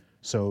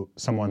 So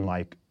someone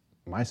like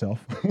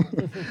myself,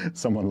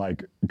 someone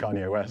like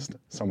Kanye West,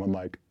 someone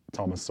like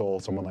Thomas Sowell,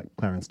 someone like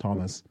Clarence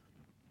Thomas,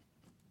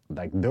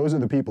 like those are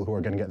the people who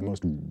are going to get the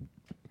most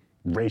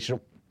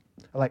racial,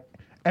 like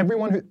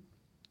everyone who,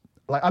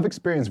 like I've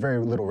experienced very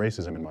little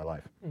racism in my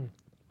life.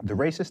 The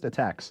racist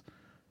attacks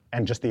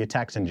and just the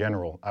attacks in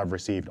general I've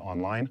received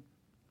online,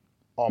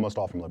 almost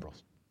all from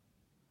liberals.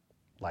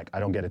 Like I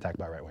don't get attacked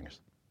by right-wingers.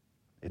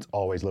 It's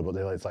always liberal.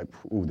 It's like,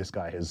 ooh, this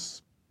guy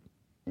he's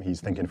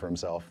thinking for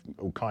himself.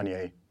 Oh,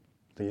 Kanye.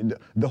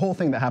 The whole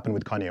thing that happened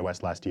with Kanye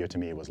West last year to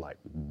me was like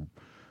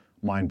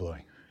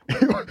mind-blowing.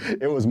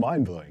 It was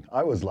mind-blowing.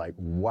 I was like,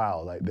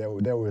 wow, like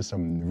there were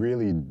some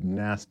really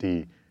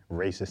nasty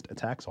racist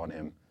attacks on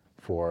him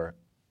for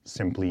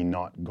simply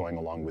not going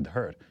along with the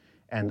herd.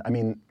 And I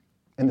mean,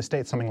 in the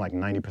States, something like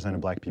 90%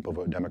 of black people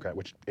vote Democrat,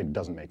 which it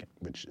doesn't make it,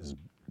 which is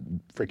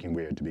freaking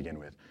weird to begin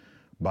with.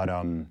 But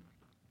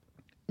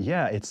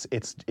yeah, it's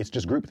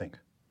just groupthink.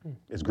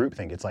 It's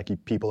groupthink. It's like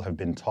people have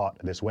been taught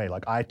this way.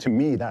 Like to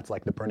me, that's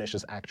like the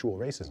pernicious actual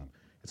racism.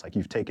 It's like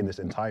you've taken this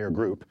entire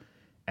group,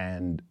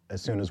 and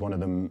as soon as one of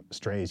them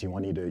strays, you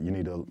need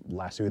to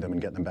lasso them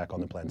and get them back on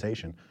the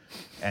plantation.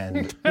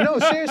 And no,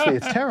 seriously,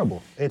 it's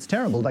terrible. It's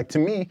terrible. Like to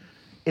me,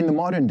 in the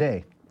modern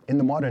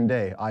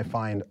day, I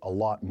find a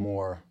lot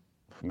more.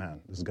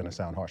 Man, this is going to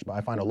sound harsh, but I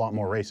find a lot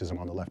more racism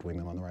on the left wing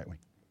than on the right wing.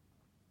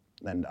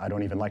 And I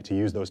don't even like to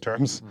use those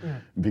terms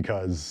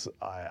because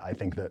I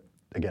think that,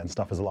 again,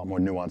 stuff is a lot more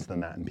nuanced than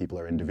that and people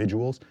are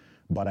individuals.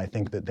 But I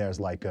think that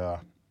there's like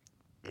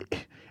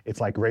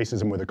it's like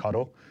racism with a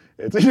cuddle.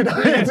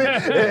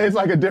 It's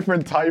like a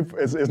different type.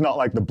 It's not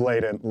like the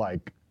blatant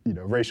like,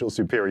 racial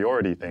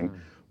superiority thing,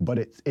 but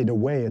it's in a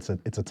way it's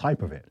a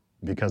type of it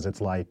because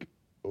it's like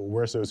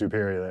we're so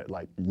superior that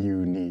like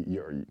you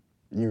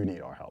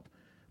need our help.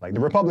 Like the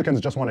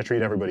Republicans just want to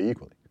treat everybody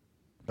equally.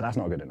 But that's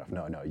not good enough.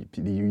 No,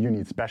 you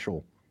need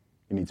special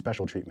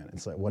treatment.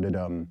 It's like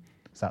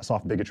it's that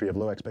soft bigotry of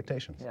low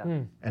expectations. Yeah.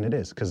 And it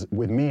is, because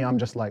with me, I'm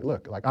just like,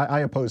 look, like I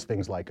oppose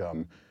things like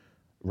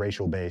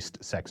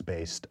racial-based,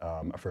 sex-based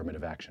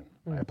affirmative action.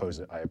 I oppose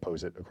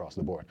it across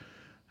the board,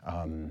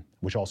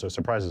 which also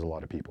surprises a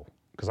lot of people.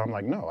 Because I'm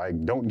like, no,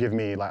 don't give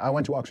me, like I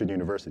went to Oxford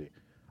University.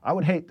 I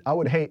would hate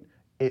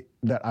it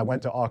that I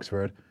went to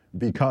Oxford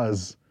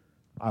because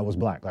I was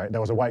black, right?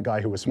 There was a white guy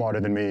who was smarter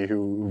than me,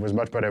 who was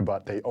much better,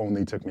 but they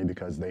only took me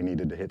because they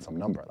needed to hit some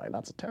number. Like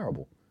that's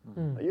terrible.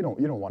 Like, you don't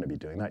want to be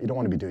doing that. You don't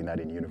want to be doing that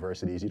in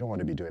universities. You don't want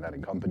to be doing that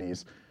in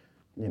companies.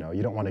 You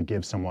don't want to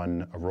give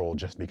someone a role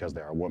just because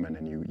they're a woman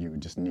and you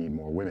just need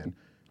more women.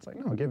 It's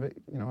like, no, give it.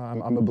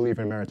 I'm a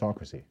believer in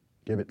meritocracy.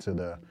 Give it to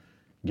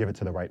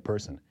the right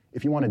person.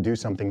 If you want to do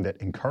something that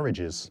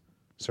encourages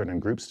certain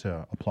groups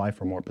to apply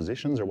for more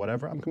positions or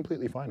whatever, I'm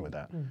completely fine with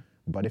that.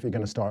 But if you're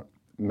going to start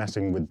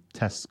messing with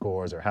test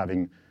scores or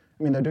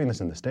they're doing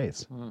this in the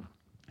States.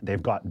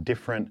 They've got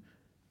different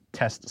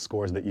test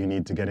scores that you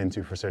need to get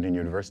into for certain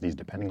universities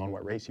depending on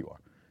what race you are.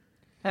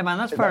 Hey man,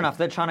 that's fair enough.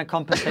 They're trying to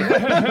compensate.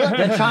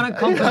 They're trying to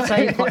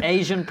compensate for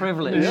Asian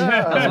privilege.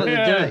 That's what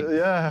they're doing.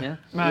 Yeah.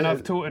 Man,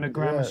 I've taught in a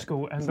grammar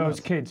school, and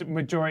those kids,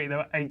 majority, they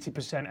were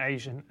 80%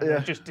 Asian. And they're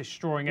just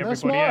destroying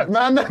everybody else.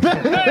 Man.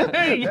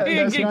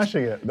 They're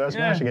smashing it. They're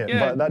smashing it.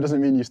 But that doesn't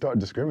mean you start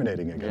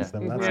discriminating against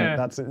them.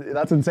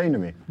 That's insane to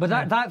me. But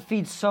that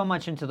feeds so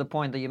much into the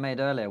point that you made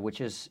earlier, which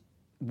is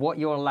what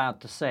you're allowed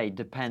to say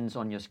depends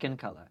on your skin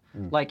color.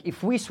 Like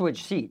if we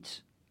switch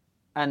seats,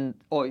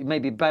 or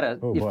maybe better,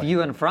 if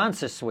you and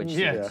Francis switch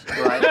seats,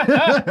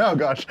 right? Oh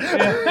gosh.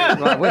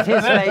 Right, with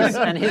his face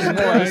and his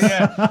voice,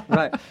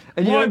 right?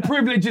 And white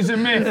privilege is a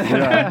myth.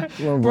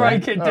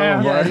 Break it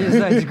down.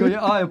 He's going,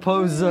 I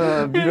oppose,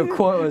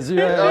 quotas.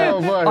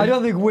 I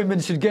don't think women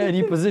should get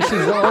any positions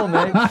at all,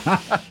 mate.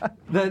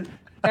 That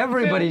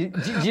everybody,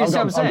 do you see what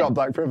I'm saying? I've got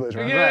black privilege,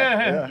 right?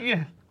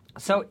 Yeah.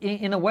 So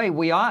in a way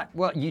we are,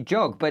 well, you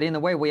joke, but in a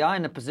way we are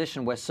in a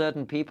position where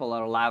certain people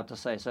are allowed to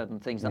say certain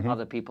things that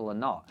other people are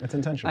not. It's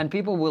intentional. And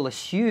people will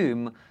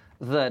assume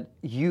that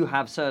you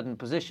have certain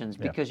positions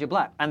because you're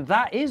black. And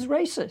that is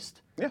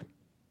racist. Yeah.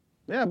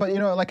 Yeah, but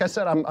like I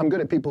said, I'm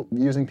good at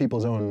using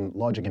people's own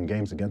logic and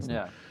games against them.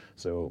 Yeah.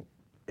 So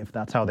if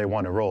that's how they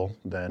want to roll,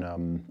 then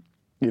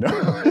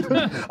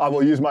I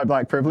will use my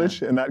black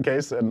privilege in that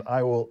case, and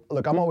I will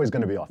look. I'm always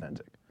going to be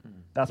authentic.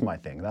 That's my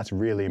thing. That's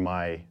really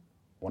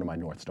one of my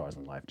North Stars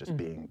in life, just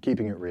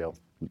keeping it real,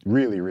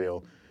 really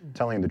real,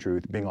 telling the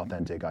truth, being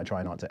authentic. I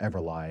try not to ever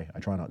lie. I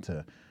try not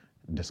to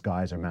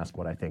disguise or mask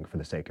what I think for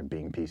the sake of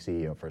being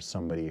PC or for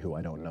somebody who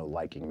I don't know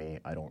liking me.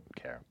 I don't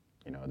care.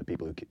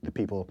 The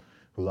people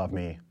who love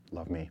me,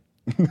 love me.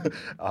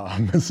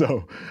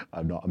 So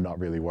I'm not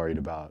really worried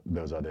about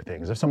those other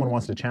things. If someone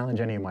wants to challenge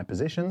any of my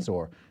positions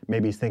or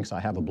maybe thinks I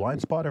have a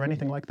blind spot or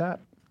anything like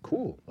that,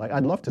 cool. Like,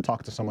 I'd love to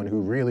talk to someone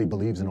who really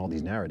believes in all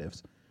these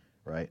narratives,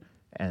 right?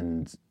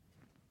 And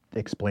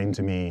explain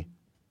to me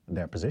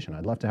their position.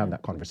 I'd love to have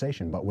that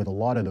conversation, but with a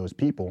lot of those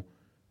people,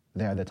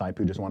 they're the type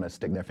who just want to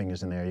stick their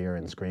fingers in their ear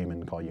and scream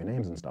and call you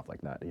names and stuff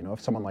like that. You know, if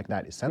someone like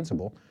that is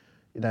sensible,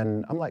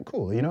 then I'm like,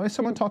 cool. You know, if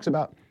someone talks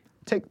about,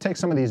 take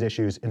some of these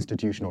issues,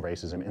 institutional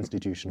racism,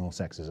 institutional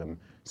sexism,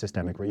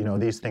 systemic, you know,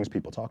 these things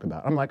people talk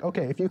about. I'm like,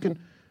 okay, if you can,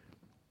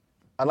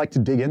 I'd like to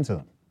dig into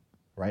them,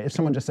 right? If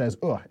someone just says,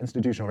 oh,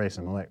 institutional racism,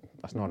 I'm like,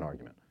 that's not an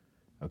argument.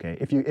 Okay,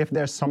 if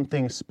there's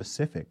something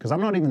specific, because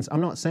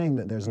I'm not saying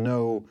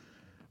that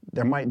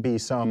there might be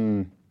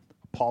some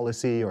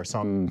policy or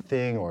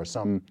something or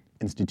some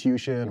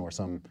institution or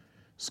some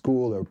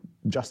school or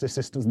justice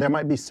systems. There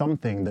might be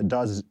something that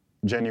does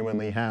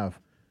genuinely have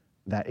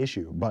that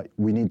issue, but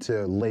we need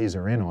to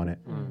laser in on it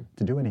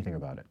to do anything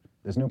about it.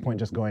 There's no point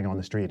just going on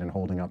the street and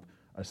holding up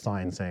a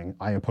sign saying,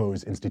 I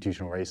oppose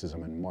institutional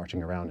racism and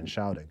marching around and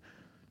shouting.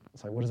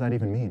 It's like, what does that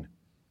even mean?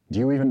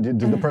 Did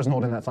the person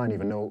holding that sign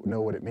even know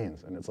what it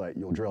means? And it's like,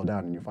 you'll drill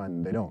down and you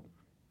find they don't,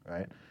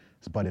 right?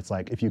 But it's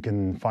like, if you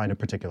can find a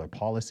particular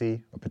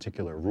policy, a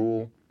particular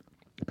rule,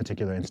 a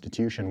particular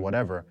institution,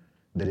 whatever,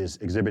 that is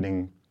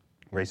exhibiting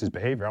racist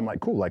behavior, I'm like,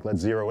 cool, like, let's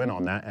zero in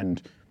on that,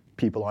 and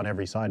people on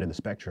every side of the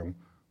spectrum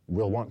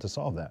will want to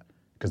solve that.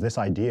 Because this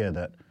idea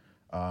that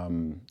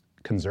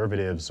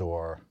conservatives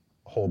or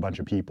a whole bunch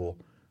of people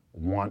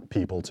want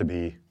people to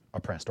be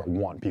oppressed or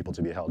want people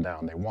to be held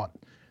down, they want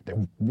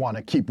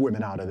to keep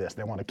women out of this,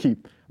 they want to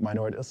keep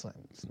minorities,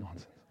 it's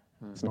nonsense.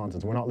 It's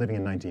nonsense. We're not living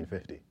in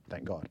 1950,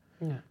 thank God.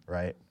 Yeah.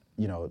 Right?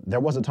 You know, there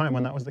was a time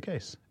when that was the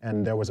case,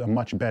 and there was a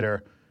much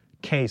better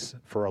case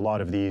for a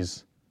lot of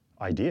these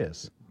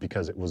ideas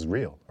because it was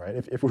real, right?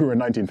 If we were in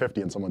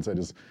 1950 and someone said,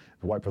 is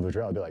white privilege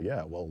real? I'd be like,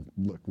 yeah, well,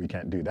 look, we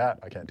can't do that,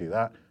 I can't do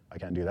that, I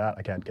can't do that,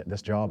 I can't get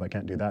this job, I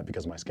can't do that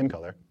because of my skin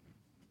color.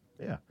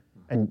 Yeah.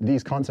 And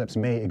these concepts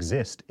may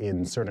exist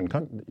in certain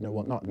countries,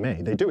 well, not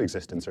may, they do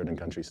exist in certain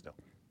countries still.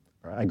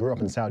 Right? I grew up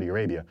in Saudi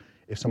Arabia.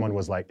 If someone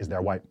was like, is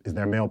there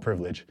male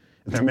privilege?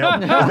 Is there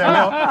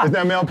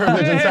male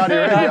privilege in Saudi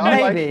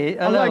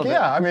Arabia? I'm like,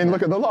 yeah, I mean,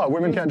 look at the law.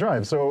 Women can't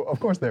drive, so of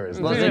course there is.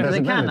 Well,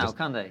 they can now,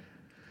 can't they?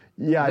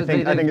 Yeah, I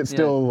think it's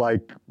still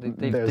like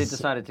they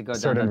decided to go down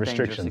certain that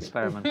restrictions. Dangerous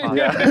experiment path.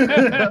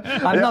 Yeah.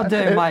 I'm not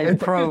doing my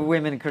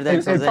pro-women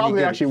credentials. It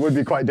probably actually would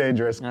be quite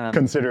dangerous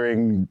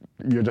considering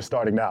you're just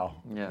starting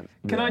now. Yeah.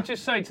 Can I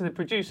just say to the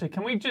producer,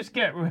 can we just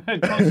get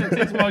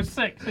Constantine's most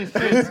sexist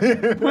bits,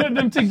 put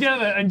them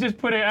together, and just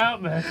put it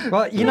out there?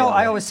 Well, you know,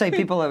 I always say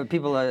people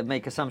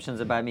make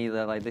assumptions about me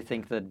that like they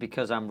think that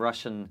because I'm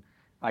Russian,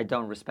 I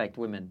don't respect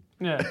women.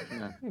 Yeah.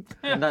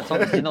 And that's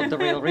obviously not the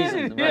real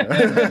reason.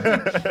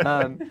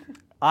 Right?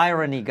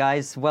 Irony,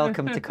 guys.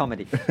 Welcome to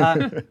comedy.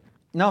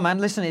 No, man,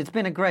 listen, it's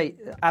been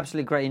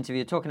absolutely great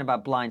interview. Talking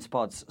about blind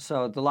spots.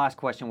 So the last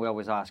question we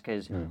always ask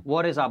is,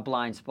 what is our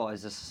blind spot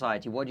as a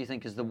society? What do you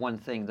think is the one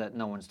thing that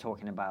no one's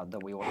talking about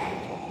that we ought to be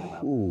talking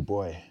about? Oh,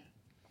 boy.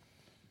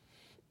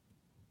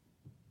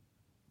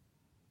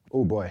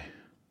 Oh, boy.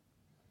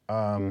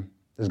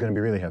 This is going to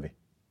be really heavy.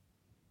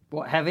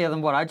 What, heavier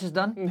than what I just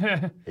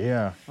done?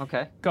 Yeah.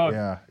 Okay. Go.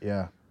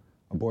 Yeah.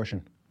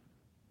 Abortion.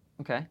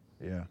 Okay.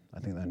 Yeah, I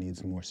think that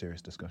needs more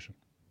serious discussion.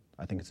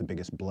 I think it's the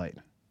biggest blight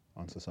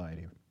on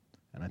society.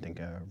 And I think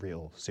a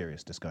real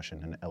serious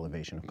discussion and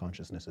elevation of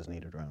consciousness is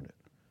needed around it.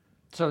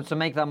 So to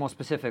make that more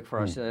specific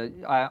for us,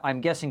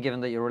 I'm guessing given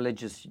that you're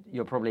religious,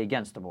 you're probably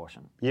against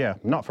abortion. Yeah,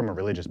 not from a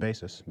religious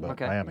basis, but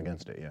okay. I am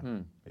against it, yeah.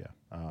 Yeah.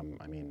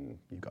 I mean,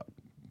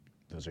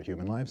 those are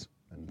human lives,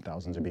 and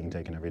thousands are being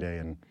taken every day,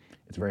 and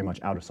it's very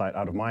much out of sight,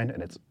 out of mind,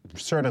 and it's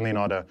certainly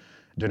not a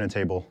dinner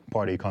table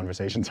party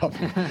conversation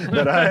topic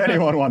that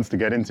anyone wants to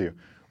get into.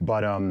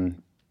 But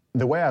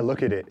the way I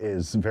look at it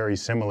is very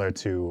similar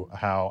to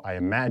how I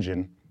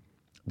imagine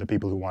the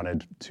people who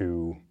wanted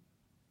to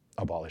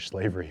abolish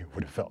slavery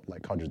would have felt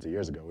like hundreds of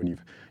years ago. When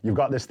you've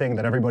got this thing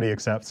that everybody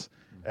accepts,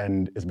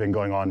 and it's been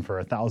going on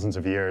for thousands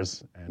of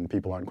years, and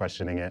people aren't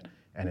questioning it,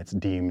 and it's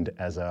deemed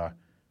as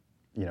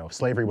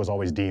slavery was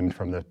always deemed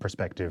from the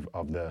perspective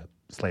of the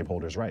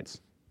slaveholders'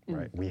 rights,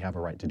 right? We have a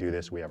right to do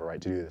this, we have a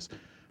right to do this.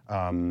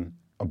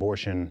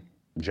 Abortion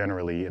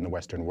generally in the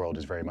Western world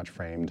is very much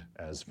framed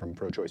as, from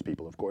pro-choice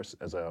people, of course,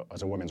 as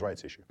a women's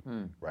rights issue,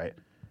 right?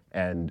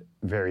 And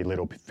very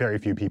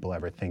few people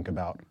ever think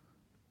about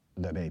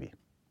the baby,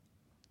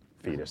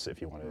 fetus,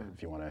 if you want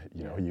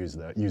to,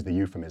 use the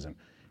euphemism,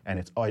 and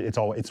it's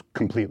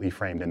completely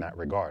framed in that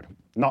regard.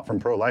 Not from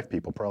pro-life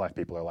people. Pro-life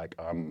people are like,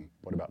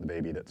 what about the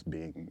baby that's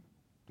being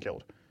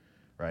killed,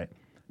 right?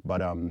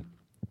 But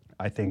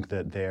I think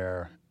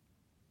that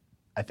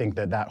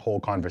whole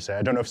conversation,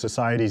 I don't know if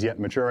society's yet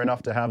mature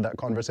enough to have that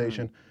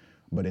conversation,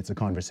 but it's a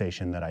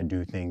conversation that I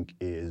do think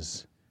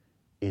is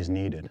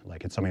needed.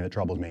 Like, it's something that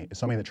troubles me. It's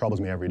something that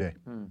troubles me every day.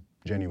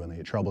 Genuinely,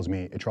 it troubles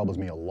me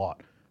a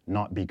lot.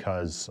 Not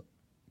because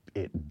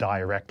it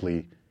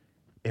directly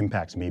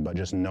impacts me, but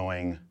just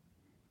knowing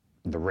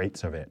the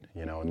rates of it,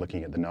 and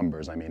looking at the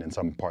numbers. I mean, in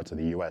some parts of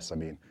the US,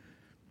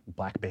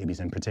 black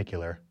babies in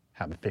particular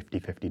have a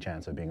 50-50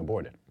 chance of being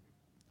aborted.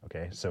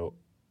 Okay, so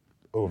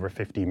over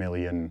 50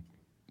 million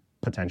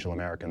potential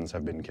Americans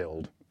have been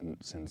killed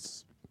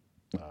since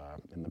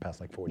in the past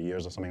like 40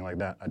 years or something like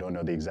that. I don't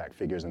know the exact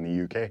figures in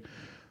the UK,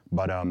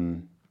 but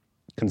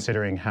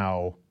considering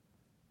how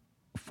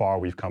far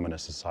we've come in a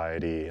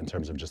society in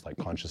terms of just like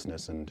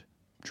consciousness and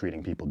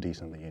treating people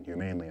decently and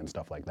humanely and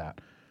stuff like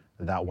that,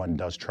 that one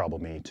does trouble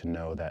me to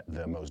know that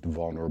the most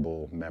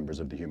vulnerable members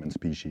of the human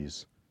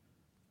species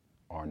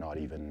are not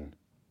even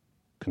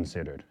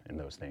considered in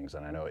those things.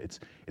 And I know it's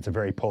a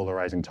very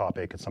polarizing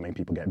topic. It's something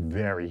people get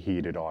very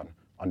heated on,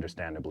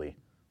 understandably,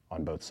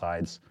 on both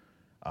sides.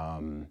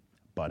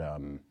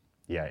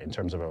 Yeah, in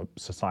terms of a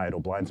societal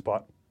blind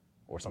spot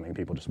or something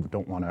people just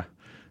don't want to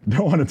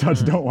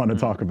touch, don't want to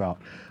talk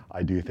about,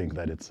 I do think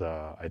that it's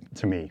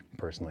to me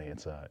personally,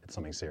 it's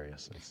something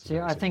serious. See,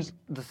 I think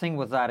the thing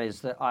with that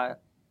is that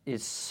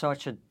it's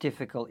such a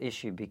difficult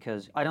issue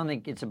because I don't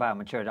think it's about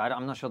maturity.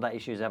 I'm not sure that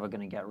issue is ever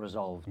going to get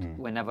resolved.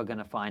 We're never going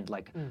to find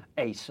like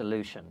a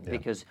solution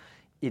because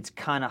it's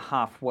kind of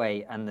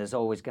halfway and there's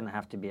always going to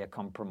have to be a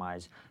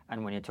compromise.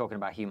 And when you're talking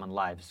about human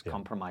lives,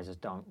 compromises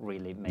don't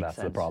really make sense.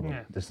 That's the problem.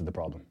 Yeah. This is the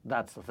problem.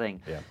 That's the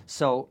thing. Yeah.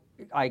 So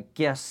I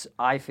guess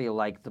I feel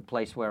like the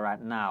place we're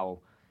at now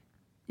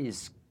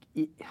is,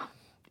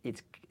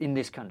 it's in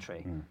this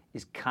country,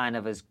 is kind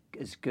of as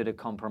good a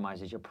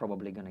compromise as you're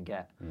probably going to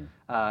get.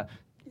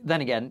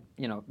 Then again,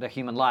 you know, they're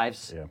human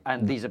lives,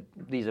 and these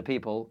are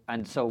people,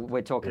 and so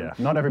we're talking. Yeah.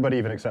 Not everybody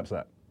even accepts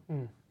that.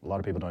 A lot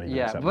of people don't even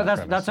accept that. Yeah,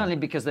 but that's only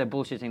because they're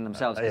bullshitting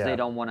themselves because they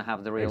don't want to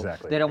have the real.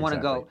 Exactly. They don't want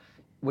to go.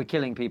 We're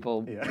killing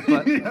people,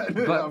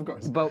 Of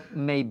course. but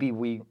maybe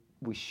we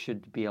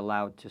should be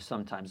allowed to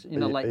sometimes. You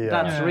know, like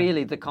that's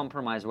really the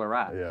compromise we're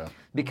at. Yeah.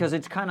 Because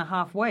it's kind of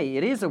halfway.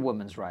 It is a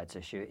women's rights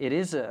issue. It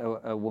is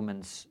a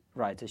women's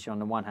rights issue on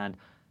the one hand.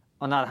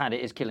 On the other hand, it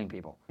is killing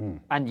people.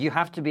 And you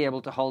have to be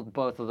able to hold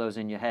both of those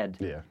in your head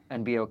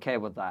and be okay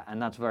with that.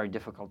 And that's very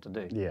difficult to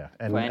do. Yeah,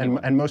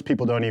 and most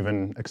people don't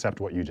even accept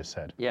what you just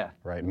said. Yeah.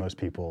 Right? Most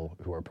people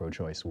who are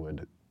pro-choice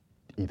would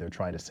either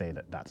try to say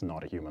that that's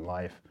not a human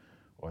life,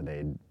 or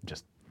they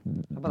just...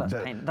 But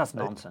that's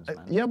nonsense,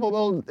 man. Yeah,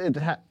 well,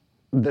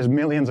 there's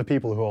millions of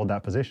people who hold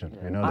that position.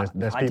 You know,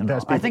 there's people.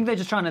 I think they're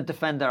just trying to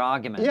defend their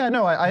argument. Yeah,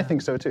 no, I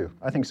think so too.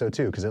 I think so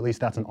too, because at least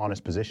that's an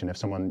honest position. If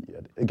someone,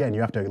 again, you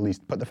have to at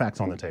least put the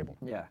facts on the table.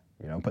 Yeah.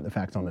 You know, put the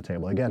facts on the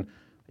table. Again,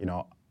 you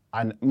know,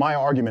 my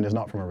argument is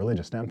not from a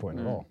religious standpoint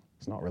at all.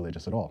 It's not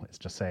religious at all. It's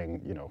just saying,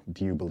 you know,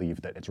 do you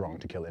believe that it's wrong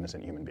to kill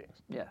innocent human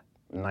beings? Yeah.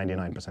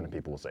 99% of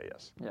people will say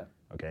yes. Yeah.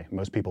 Okay.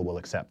 Most people will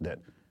accept that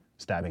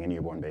stabbing a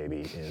newborn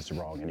baby is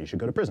wrong and you should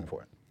go to prison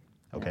for it.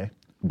 Okay.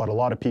 But a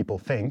lot of people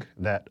think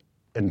that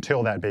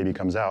until that baby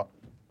comes out,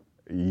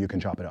 you can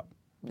chop it up.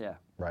 Yeah.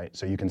 Right?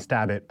 So you can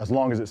stab it, as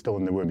long as it's still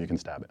in the womb, you can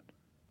stab it.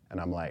 And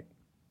I'm like,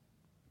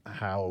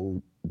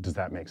 how does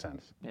that make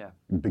sense? Yeah.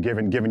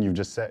 Given you've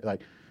just said,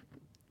 like,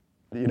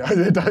 you know,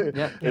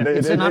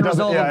 it's an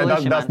unresolvable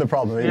issue, that's the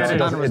problem.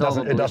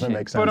 It doesn't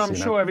make sense. But I'm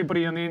sure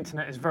everybody on the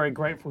internet is very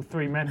grateful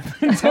 3 men have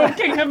been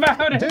talking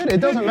about it. Dude, it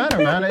doesn't matter,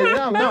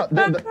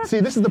 man. See,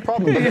 this is the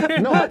problem.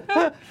 No,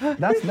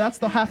 that's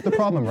half the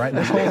problem, right?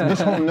 This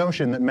whole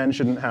notion that men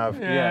shouldn't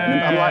have.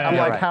 I'm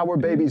like, how were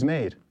babies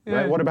made?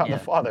 Right? What about the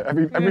father?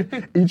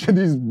 Each of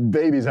these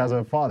babies has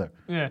a father.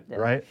 Yeah.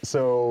 Right.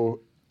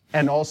 So,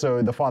 and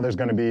also the father's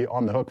going to be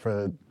on the hook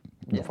for.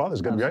 The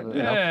father's good, right?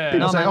 You know?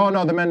 People say, "Oh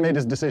no, the man made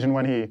his decision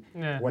when he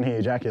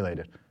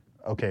ejaculated."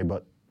 Okay,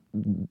 but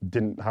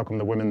how come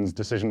the women's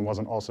decision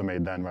wasn't also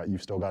made then? Right?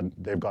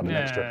 They've got an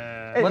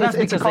extra. Well, that's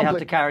because they have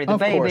to carry the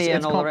baby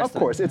and all the rest of it. Of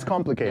course, it's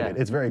complicated.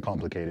 It's very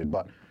complicated,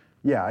 but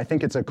yeah, I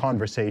think it's a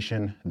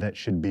conversation that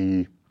should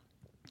be.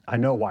 I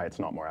know why it's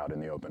not more out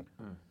in the open,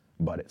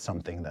 but it's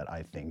something that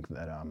I think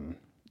that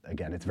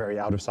again, it's very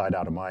out of sight,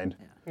 out of mind.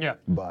 Yeah.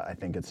 But I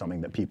think it's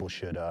something that people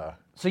should.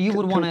 So you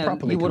would want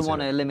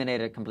to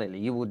eliminate it completely.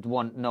 You would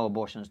want no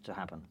abortions to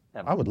happen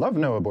ever. I would love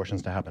no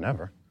abortions to happen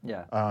ever.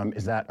 Yeah.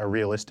 Is that a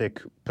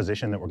realistic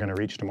position that we're going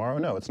to reach tomorrow?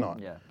 No, it's not.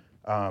 Yeah.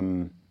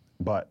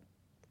 But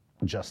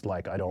just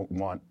like I don't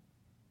want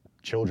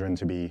children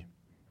to be.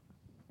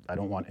 I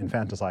don't want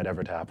infanticide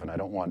ever to happen. I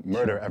don't want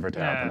murder ever to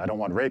happen. I don't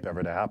want rape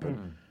ever to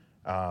happen.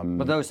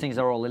 But those things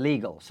are all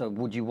illegal. So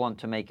would you want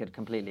to make it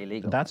completely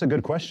illegal? That's a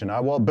good question.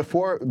 Well,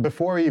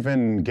 before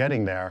even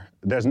getting there,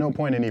 there's no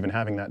point in even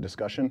having that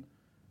discussion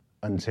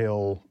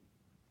until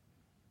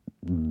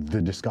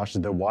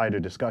the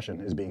wider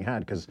discussion is being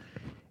had, because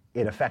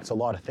it affects a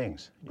lot of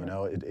things. You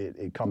know,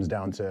 it comes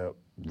down to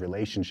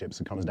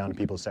relationships. It comes down to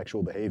people's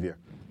sexual behavior.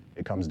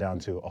 It comes down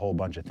to a whole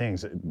bunch of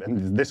things.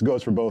 And this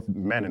goes for both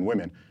men and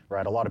women,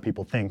 right? A lot of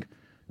people think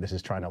this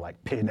is trying to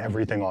like pin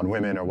everything on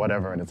women or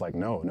whatever, and it's like,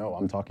 no,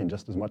 I'm talking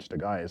just as much to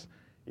guys.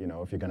 You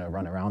know, if you're gonna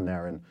run around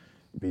there and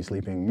be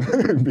sleeping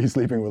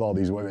with all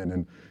these women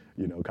and,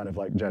 you know, kind of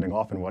like jetting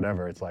off and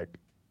whatever, it's like,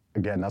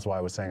 again, that's why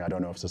I was saying I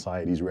don't know if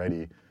society's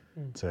ready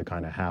to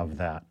kind of have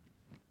that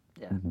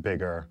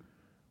bigger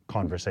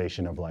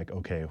conversation of like,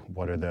 okay,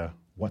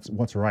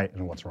 what's right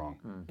and what's wrong.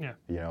 Yeah.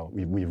 You know,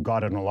 we've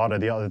got it in a lot of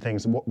the other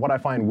things. What I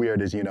find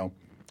weird is, you know,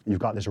 you've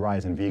got this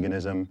rise in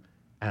veganism,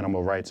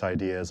 animal rights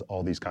ideas,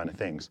 all these kind of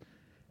things.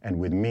 And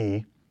with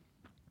me,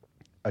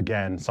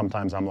 again,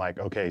 sometimes I'm like,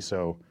 okay,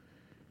 so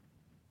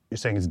you're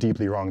saying it's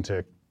deeply wrong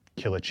to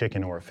kill a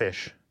chicken or a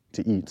fish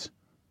to eat,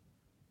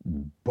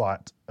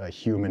 but a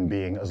human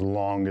being, as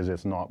long as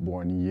it's not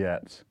born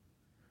yet,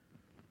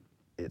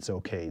 it's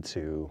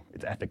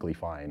ethically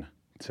fine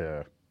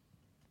to.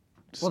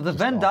 Well, the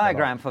Venn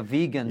diagram for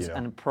vegans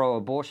and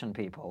pro-abortion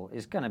people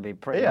is going to be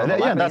pretty.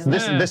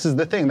 This is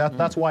the thing.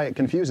 That's why it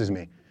confuses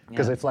me,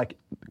 because it's like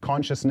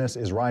consciousness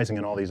is rising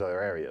in all these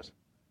other areas.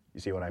 You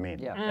see what I mean?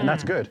 Yeah. And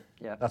that's good.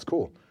 Yeah. That's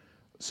cool.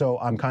 So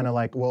I'm kind of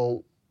like,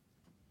 well,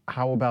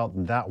 how about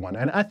that one?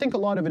 And I think a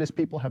lot of it is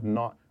people have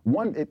not,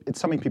 it's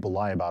something people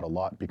lie about a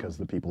lot, because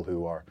the people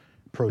who are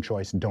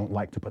pro-choice don't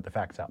like to put the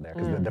facts out there,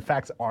 because the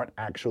facts aren't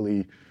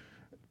actually,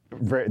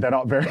 they're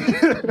not very...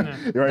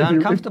 They're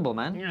uncomfortable,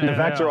 man. The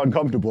facts are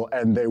uncomfortable,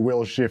 and they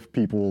will shift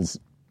people's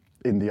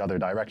in the other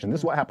direction.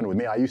 This is what happened with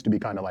me. I used to be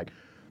kind of like,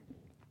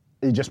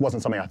 it just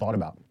wasn't something I thought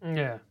about.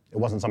 Yeah. It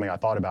wasn't something I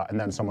thought about. And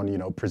then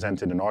someone,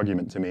 presented an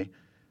argument to me,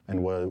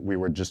 and we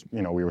were just,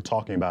 we were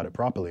talking about it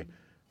properly.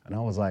 And I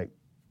was like,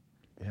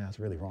 yeah, it's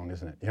really wrong,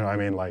 isn't it? You know what I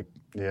mean? Like,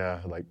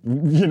 yeah, like,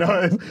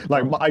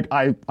 like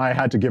I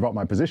had to give up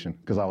my position,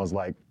 because I was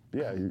like,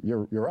 yeah,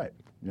 you're right.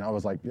 I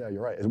was like, yeah,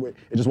 you're right.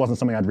 It just wasn't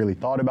something I'd really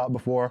thought about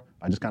before.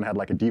 I just kind of had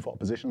like a default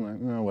position,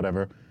 like,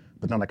 whatever.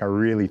 But then like I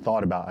really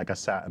thought about, like I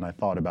sat and I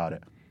thought about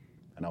it,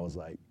 and I was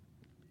like,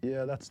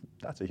 yeah, that's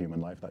a human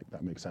life. Like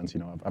that makes sense.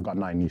 I've got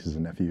 9 nieces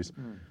and nephews.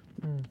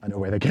 I know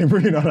where they came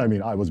from. You know what I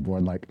mean? I was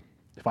born like,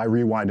 if I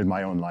rewinded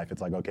my own life,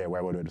 it's like, okay,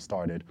 where would it have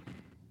started?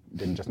 It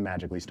didn't just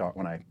magically start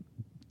when I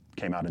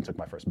came out and took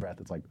my first breath.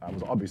 It's like I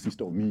was obviously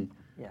still me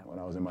when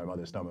I was in my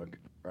mother's stomach,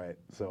 right?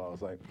 So I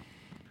was like,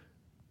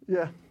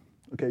 yeah,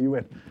 okay, you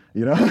win,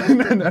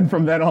 and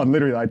from then on,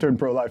 literally, I turned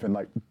pro-life in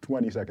like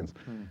 20 seconds,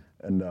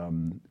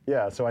 and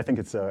so I think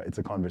it's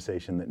a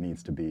conversation that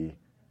needs to be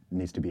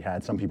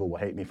had. Some people will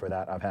hate me for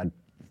that. I've had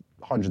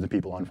hundreds of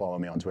people unfollow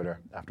me on Twitter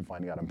after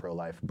finding out I'm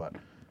pro-life, but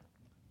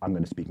I'm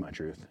going to speak my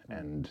truth,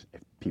 and if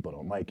people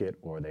don't like it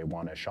or they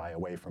want to shy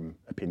away from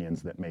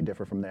opinions that may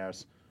differ from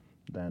theirs,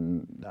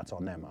 then that's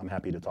on them. I'm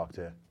happy to talk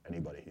to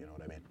anybody, you know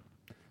what I mean?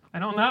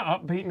 And on that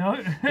upbeat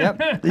note...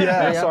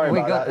 Yep. Sorry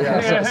about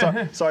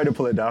that. Sorry to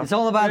pull it down. It's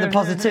all about the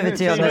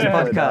positivity on this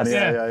podcast.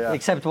 Yeah.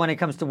 Except when it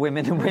comes to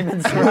women and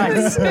women's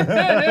rights.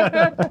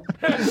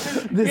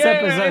 This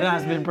episode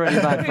has been pretty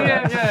bad for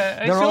us.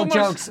 They're all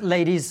jokes,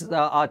 ladies.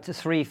 Our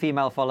 3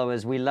 female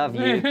followers, we love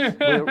you.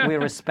 We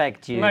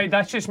respect you. Mate,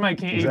 that's just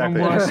making it even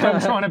worse.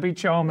 Stop trying to be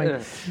charming.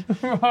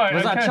 Right,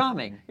 Was that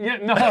charming? Yeah,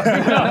 no.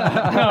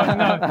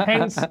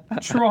 Hence,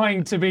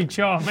 trying to be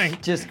charming.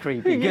 Just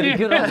creepy.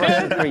 Good old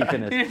Russian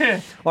creepiness.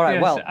 All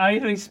right, well... I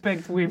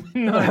respect women.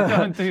 No,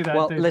 don't do that.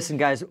 Well, listen,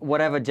 guys,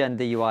 whatever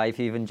gender you are, if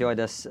you've enjoyed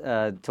us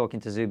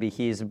talking to Zuby,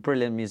 he's a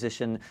brilliant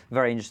musician,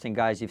 very interesting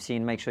guys you've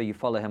seen. Make sure you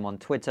follow him on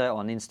Twitter,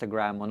 on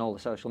Instagram, on all the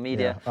social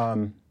media.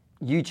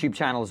 YouTube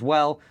channel as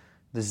well.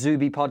 The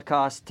Zuby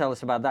podcast. Tell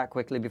us about that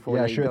quickly before we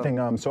let you go. Yeah, sure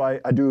thing. So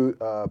I do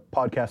a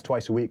podcast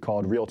twice a week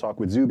called Real Talk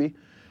with Zuby.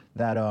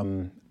 That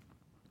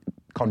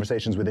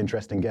conversations with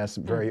interesting guests,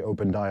 very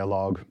open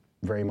dialogue,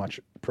 very much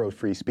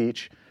pro-free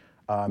speech.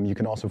 You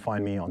can also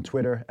find me on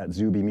Twitter at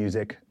Zuby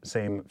Music,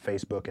 same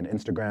Facebook and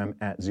Instagram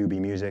at Zuby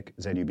Music,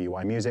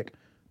 ZUBY Music.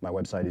 My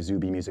website is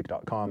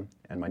zubymusic.com,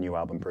 and my new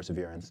album,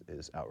 Perseverance,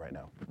 is out right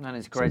now. And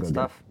it's great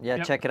stuff.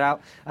 Check it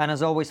out. And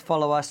as always,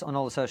 follow us on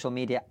all the social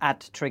media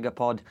at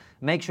TriggerPod.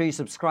 Make sure you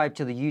subscribe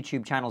to the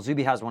YouTube channel.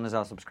 Zuby has one as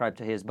well, subscribe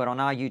to his. But on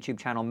our YouTube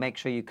channel, make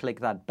sure you click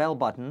that bell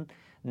button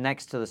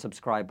next to the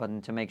subscribe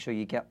button to make sure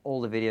you get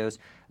all the videos.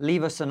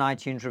 Leave us an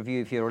iTunes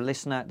review if you're a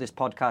listener. This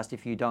podcast,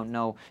 if you don't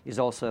know, is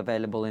also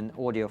available in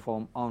audio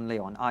form only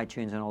on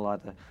iTunes and all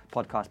other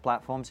podcast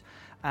platforms.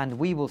 And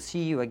we will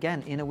see you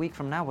again in a week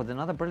from now with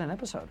another brilliant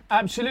episode.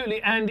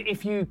 Absolutely. And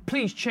if you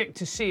please check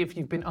to see if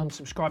you've been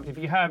unsubscribed. If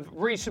you have,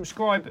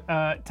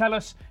 resubscribe, tell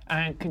us,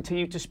 and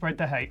continue to spread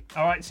the hate.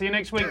 All right, see you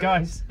next week,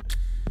 guys.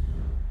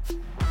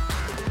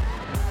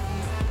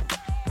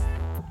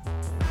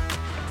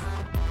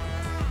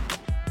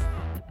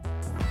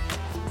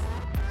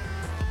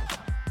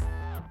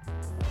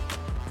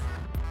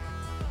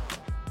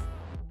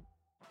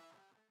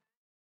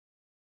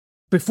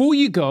 Before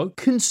you go,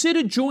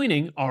 consider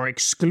joining our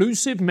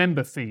exclusive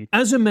member feed.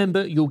 As a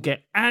member, you'll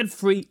get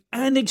ad-free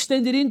and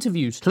extended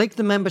interviews. Click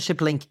the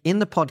membership link in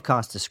the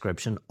podcast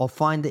description or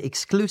find the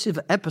exclusive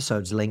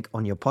episodes link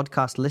on your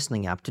podcast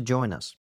listening app to join us.